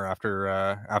Hamler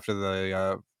after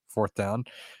the fourth down.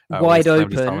 Wide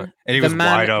open. And he was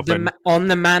wide open. On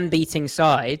the man-beating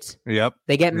side. Yep.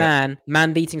 They get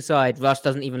man-beating side. Russ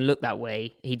doesn't even look that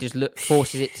way. He just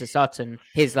forces it to Sutton.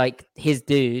 His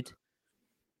dude.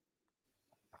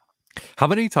 How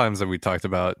many times have we talked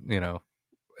about,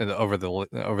 over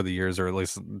the years, or at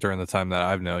least during the time that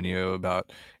I've known you,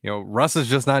 about, Russ is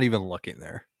just not even looking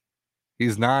there.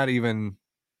 He's not even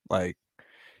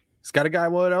he's got a guy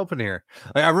wide open here.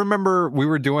 I remember we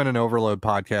were doing an Overload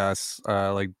podcast,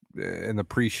 in the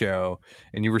pre-show,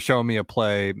 and you were showing me a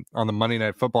play on the Monday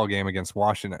Night Football game against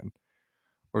Washington,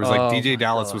 where it was DJ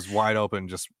Dallas was wide open,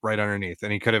 just right underneath,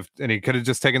 and he could have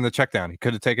just taken the check down. He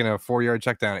could have taken a 4-yard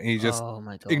check down, and he just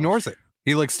ignores it.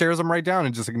 He stares him right down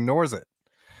and just ignores it.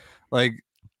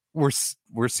 We're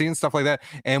seeing stuff like that,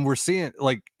 and we're seeing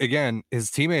again,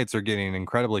 his teammates are getting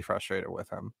incredibly frustrated with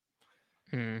him.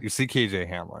 You see KJ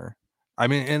Hamler. I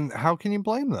mean, and how can you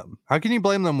blame them? How can you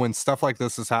blame them when stuff like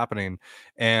this is happening,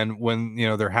 and when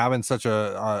they're having such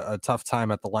a tough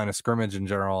time at the line of scrimmage in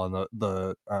general, and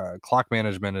the clock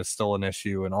management is still an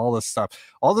issue, and all this stuff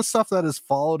that has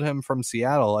followed him from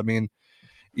Seattle. I mean,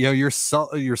 you're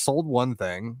sold one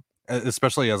thing,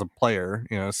 especially as a player.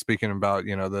 Speaking about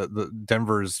the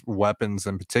Denver's weapons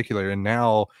in particular, and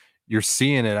now you're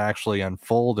seeing it actually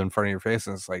unfold in front of your face,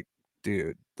 and it's like,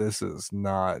 dude, this is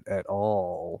not at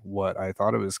all what I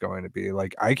thought it was going to be.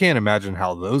 I can't imagine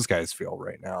how those guys feel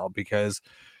right now, because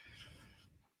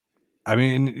I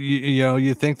mean,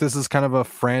 you think this is kind of a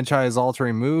franchise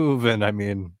altering move, and I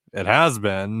mean, it has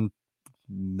been,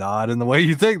 not in the way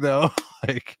you think though.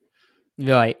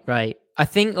 Right. I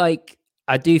think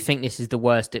I do think this is the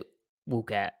worst it will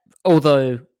get,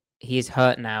 although he is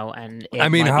hurt now, and I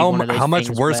mean, how much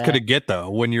worse could it get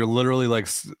though, when you're literally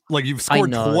you've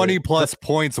scored 20 plus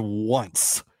points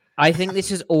once? I think this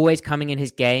is always coming in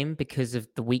his game because of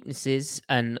the weaknesses,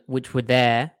 and which were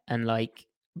there, and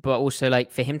but also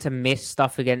for him to miss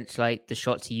stuff against the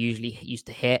shots he usually used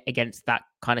to hit against that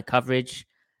kind of coverage,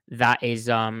 that is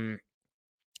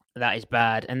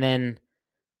bad. And then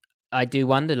I do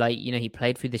wonder, he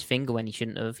played through this finger when he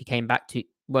shouldn't have. He came back too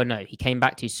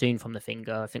soon from the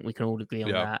finger. I think we can all agree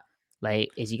on that.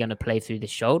 Is he going to play through the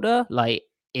shoulder?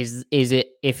 Is it,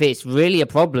 if it's really a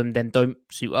problem, then don't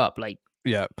suit up.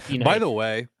 Yeah. By the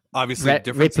way, obviously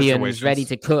different situations. Ripion's ready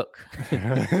to cook.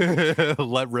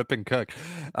 Let rip and cook.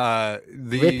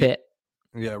 Rip it.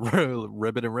 Yeah,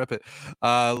 rip it and rip it.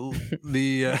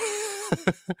 The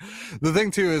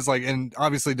thing too is in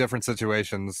obviously different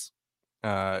situations.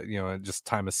 Just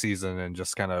time of season, and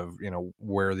just kind of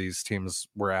where these teams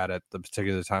were at the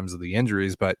particular times of the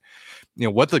injuries. But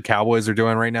what the Cowboys are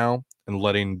doing right now, and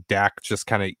letting Dak just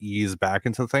kind of ease back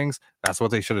into things, that's what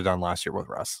they should have done last year with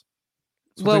Russ.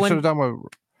 Well, they should have done with.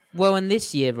 Well, and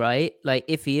this year, right?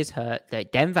 If he is hurt,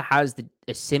 Denver has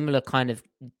a similar kind of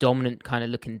dominant kind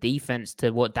of looking defense to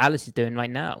what Dallas is doing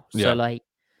right now. So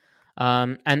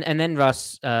and then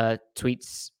Russ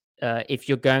tweets, "If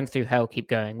you're going through hell, keep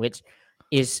going," which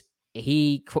is,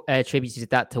 he attributed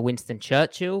that to Winston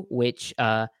Churchill, which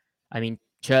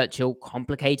Churchill,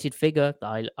 complicated figure.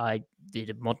 I did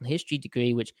a modern history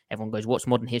degree, which everyone goes, what's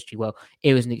modern history? Well,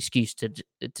 it was an excuse to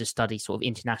study sort of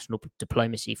international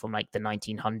diplomacy from the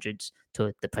 1900s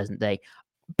to the present day.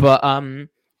 But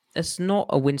that's not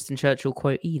a Winston Churchill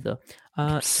quote either.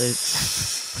 So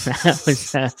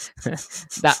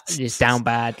that is down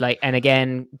bad. And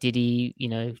again, did he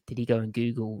go and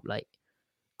Google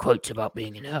quotes about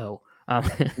being in hell?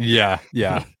 Yeah.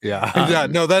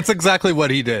 No, that's exactly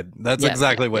what he did. That's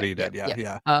exactly what he did.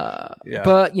 Yeah.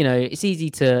 But it's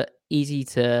easy to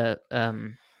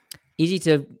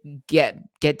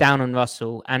get down on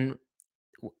Russell, and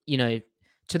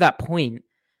to that point,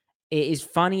 it is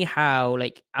funny how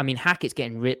Hackett's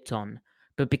getting ripped on,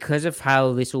 but because of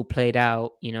how this all played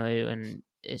out, and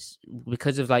it's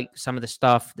because of some of the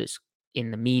stuff that's in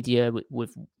the media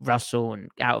with Russell and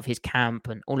out of his camp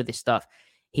and all of this stuff,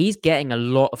 he's getting a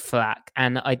lot of flack.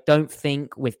 And I don't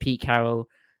think with Pete Carroll,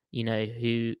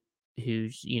 who's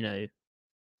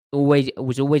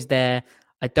always there.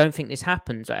 I don't think this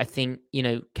happens. I think,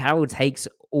 Carroll takes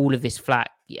all of this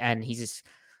flack and he's just,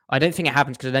 I don't think it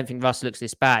happens because I don't think Russ looks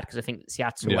this bad because I think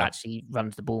Seattle actually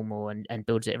runs the ball more and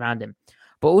builds it around him.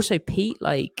 But also Pete,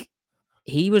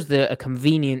 he was a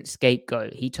convenient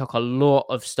scapegoat. He took a lot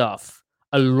of stuff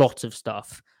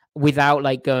without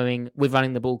we're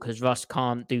running the ball because Russ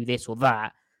can't do this or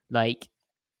that.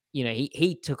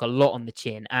 He took a lot on the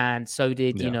chin, and so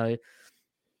did,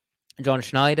 John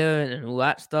Schneider and all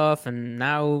that stuff. And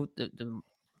now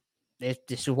this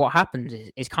is what happens.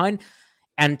 It's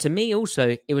and to me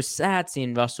also, it was sad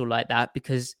seeing Russell like that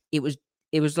because it was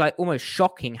almost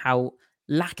shocking how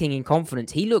lacking in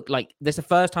confidence he looked. This is the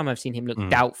first time I've seen him look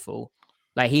doubtful.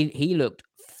 He looked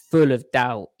full of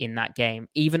doubt in that game.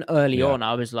 Even early on,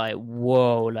 I was like,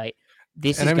 whoa,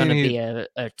 this is going to be a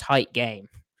tight game.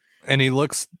 And he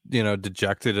looks,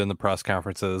 dejected in the press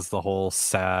conferences, the whole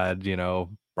sad,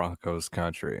 Broncos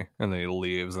country. And then he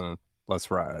leaves and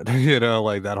let's ride,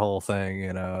 that whole thing,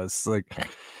 it's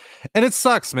and it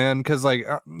sucks, man. Because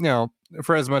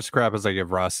for as much crap as I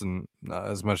give Russ and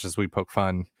as much as we poke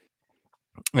fun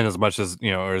and as much as,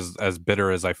 or as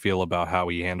bitter as I feel about how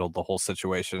he handled the whole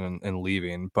situation and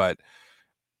leaving, but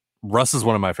Russ is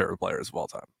one of my favorite players of all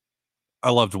time. I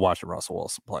loved watching Russell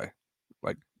Wilson play.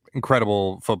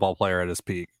 Incredible football player at his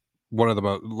peak. One of the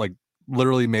most,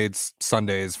 literally made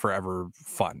Sundays forever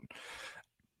fun.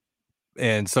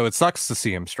 And so it sucks to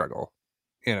see him struggle.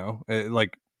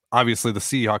 Obviously the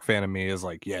Seahawk fan of me is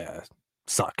yeah,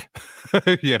 suck.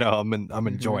 I'm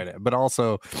enjoying it. But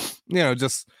also,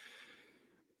 just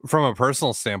from a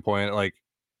personal standpoint,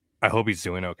 I hope he's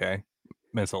doing okay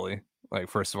mentally.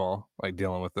 First of all,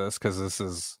 dealing with this, because this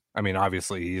is,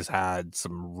 obviously he's had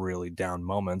some really down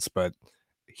moments, but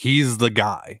he's the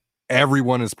guy.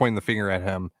 Everyone is pointing the finger at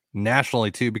him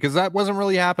nationally too, because that wasn't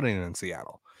really happening in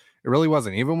Seattle. It really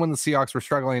wasn't. Even when the Seahawks were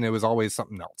struggling, it was always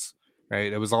something else,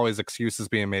 right? It was always excuses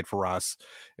being made for us.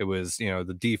 It was,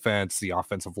 the defense, the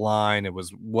offensive line. It was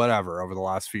whatever over the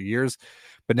last few years.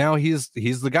 But now he's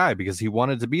the guy because he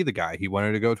wanted to be the guy. He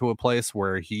wanted to go to a place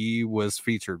where he was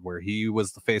featured, where he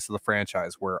was the face of the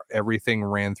franchise, where everything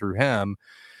ran through him.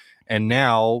 And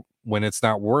now when it's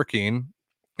not working,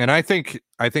 and I think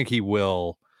he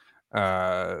will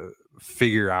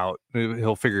figure it out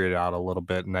a little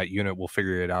bit, and that unit will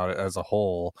figure it out as a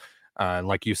whole. And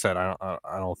like you said, I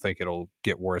don't think it'll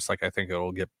get worse. I think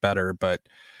it'll get better, but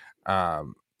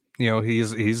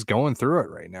he's going through it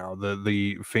right now.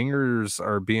 The fingers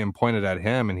are being pointed at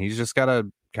him, and he's just got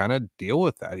to kind of deal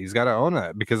with that. He's got to own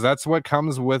that, because that's what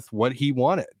comes with what he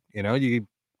wanted. You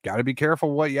got to be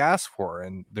careful what you ask for,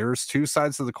 and there's two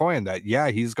sides to the coin. That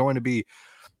he's going to be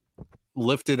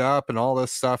lifted up and all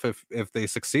this stuff if they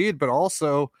succeed, but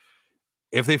also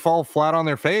if they fall flat on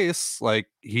their face,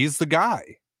 he's the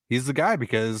guy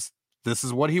because this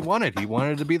is what he wanted. He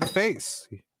wanted to be the face.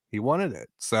 He wanted it.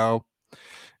 So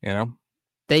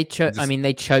they choked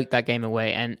that game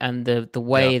away, and the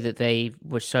way that they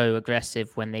were so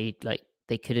aggressive when they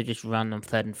could have just run on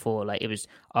 3rd and 4. It was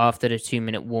after the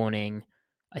 2-minute warning,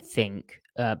 I think,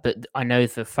 but I know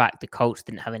for a fact the Colts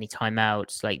didn't have any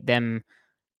timeouts. Them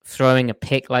throwing a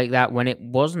pick like that when it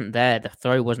wasn't there, the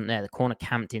throw wasn't there, the corner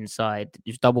camped inside.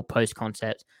 It was double post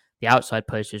concept. The outside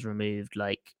post was removed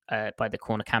by the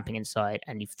corner camping inside,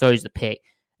 and he throws the pick.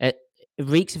 It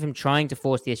reeks of him trying to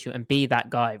force the issue and be that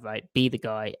guy, right? Be the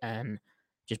guy, and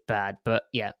just bad. But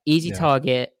easy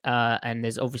target, and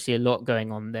there's obviously a lot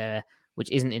going on there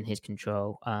which isn't in his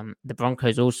control. The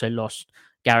Broncos also lost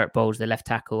Garrett Bowles, their left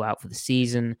tackle, out for the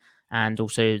season. And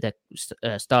also their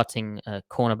starting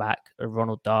cornerback,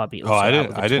 Ronald Darby. I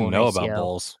didn't know about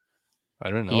Bowles. I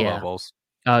didn't know about Bowles.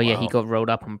 Oh, yeah, he got rolled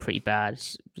up on pretty bad.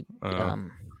 I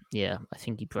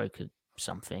think he broke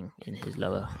something in his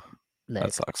lower leg.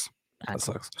 That sucks.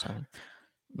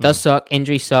 Does suck.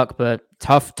 Injuries suck, but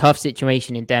tough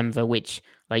situation in Denver, which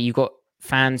you've got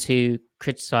fans who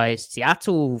criticize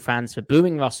Seattle fans for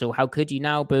booing Russell. How could you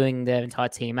now booing their entire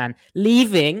team and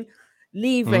leaving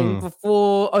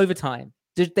before overtime?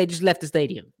 They just left the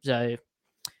stadium. So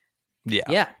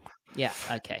yeah.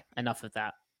 Okay, enough of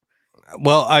that.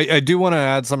 Well, I do want to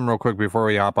add something real quick before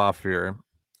we hop off here.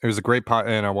 It was a great pot,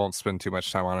 and I won't spend too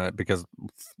much time on it because,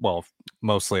 well,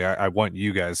 mostly I want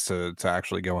you guys to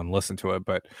actually go and listen to it.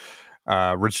 But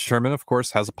Richard Sherman, of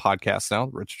course, has a podcast now,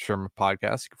 Richard Sherman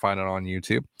Podcast. You can find it on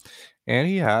YouTube. And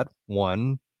he had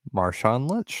one Marshawn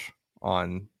Lynch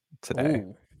on today.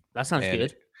 Ooh, that sounds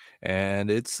good.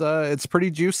 And it's pretty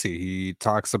juicy. He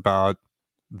talks about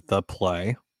the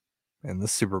play in the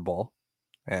Super Bowl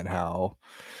and how,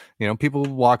 people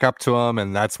walk up to him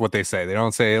and that's what they say. They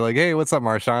don't say hey, what's up,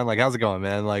 Marshawn? How's it going,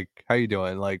 man? How you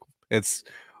doing? It's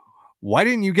why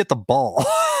didn't you get the ball?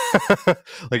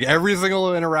 Like every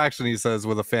single interaction he says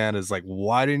with a fan is like,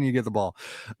 why didn't you get the ball?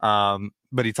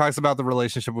 But he talks about the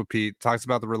relationship with Pete, talks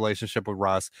about the relationship with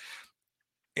Russ.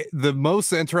 The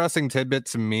most interesting tidbit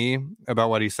to me about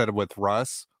what he said with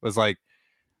Russ was like,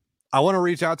 I want to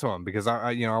reach out to him because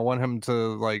I want him to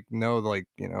like know, like,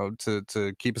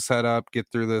 to keep his head up, get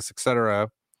through this, etc.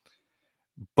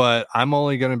 But I'm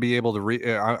only going to be able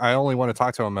to I only want to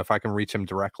talk to him if I can reach him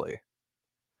directly.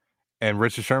 And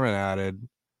Richard Sherman added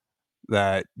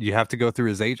that you have to go through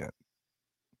his agent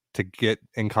to get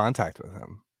in contact with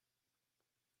him.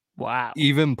 Wow.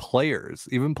 Even players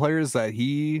that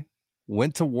he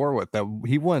went to war with, that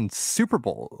he won Super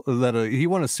Bowl, he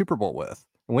won a Super Bowl with,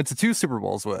 went to 2 Super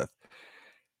Bowls with,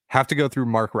 have to go through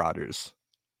Mark Rodgers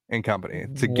and company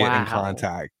to get in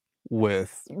contact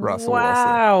with Russell Wilson.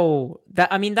 Wow.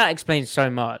 That explains so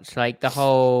much. Like the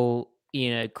whole,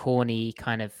 corny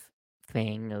kind of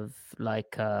thing of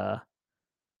like, the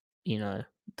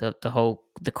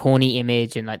corny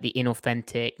image and like the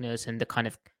inauthenticness and the kind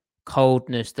of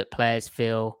coldness that players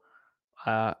feel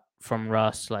from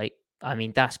Russ. Like,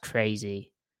 that's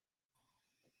crazy.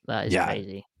 That is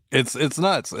crazy. It's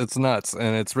nuts. It's nuts.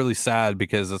 And it's really sad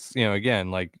because it's,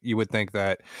 again, like you would think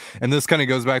that, and this kind of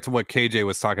goes back to what KJ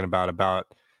was talking about,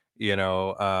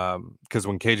 because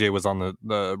when KJ was on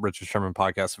the Richard Sherman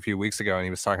podcast a few weeks ago, and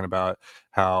he was talking about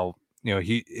how,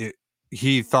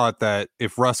 he thought that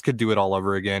if Russ could do it all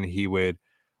over again, he would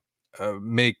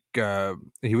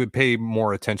he would pay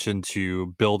more attention to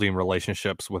building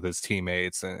relationships with his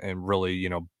teammates and really,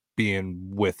 being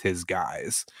with his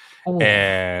guys.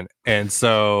 And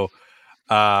so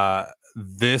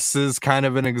this is kind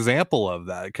of an example of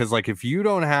that, because like if you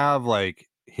don't have like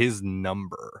his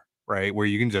number, right, where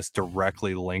you can just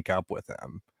directly link up with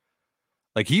him,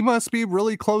 like he must be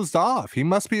really closed off. He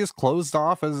must be as closed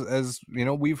off as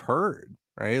we've heard,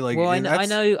 right? Like, well, I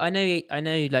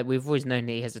know. Like we've always known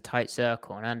that he has a tight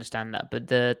circle, and I understand that. But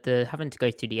the having to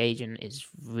go through the agent is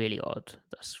really odd.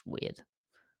 That's weird.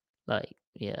 Like,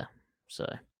 yeah. So,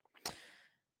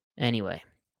 anyway,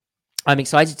 I'm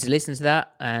excited to listen to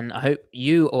that, and I hope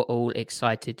you are all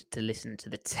excited to listen to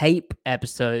the tape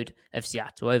episode of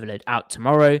Seattle Overload out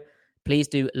tomorrow. Please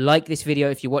do like this video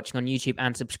if you're watching on YouTube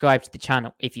and subscribe to the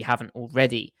channel if you haven't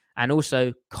already. And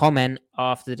also comment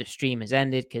after the stream has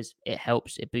ended because it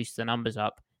helps. It boosts the numbers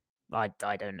up. I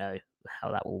don't know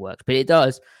how that will work, but it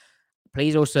does.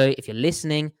 Please also, if you're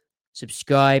listening,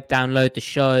 subscribe, download the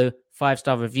show,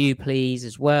 5-star review, please,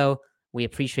 as well. We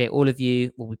appreciate all of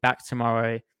you. We'll be back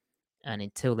tomorrow. And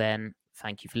until then,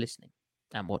 thank you for listening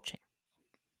and watching.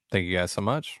 Thank you guys so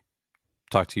much.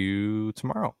 Talk to you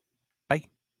tomorrow.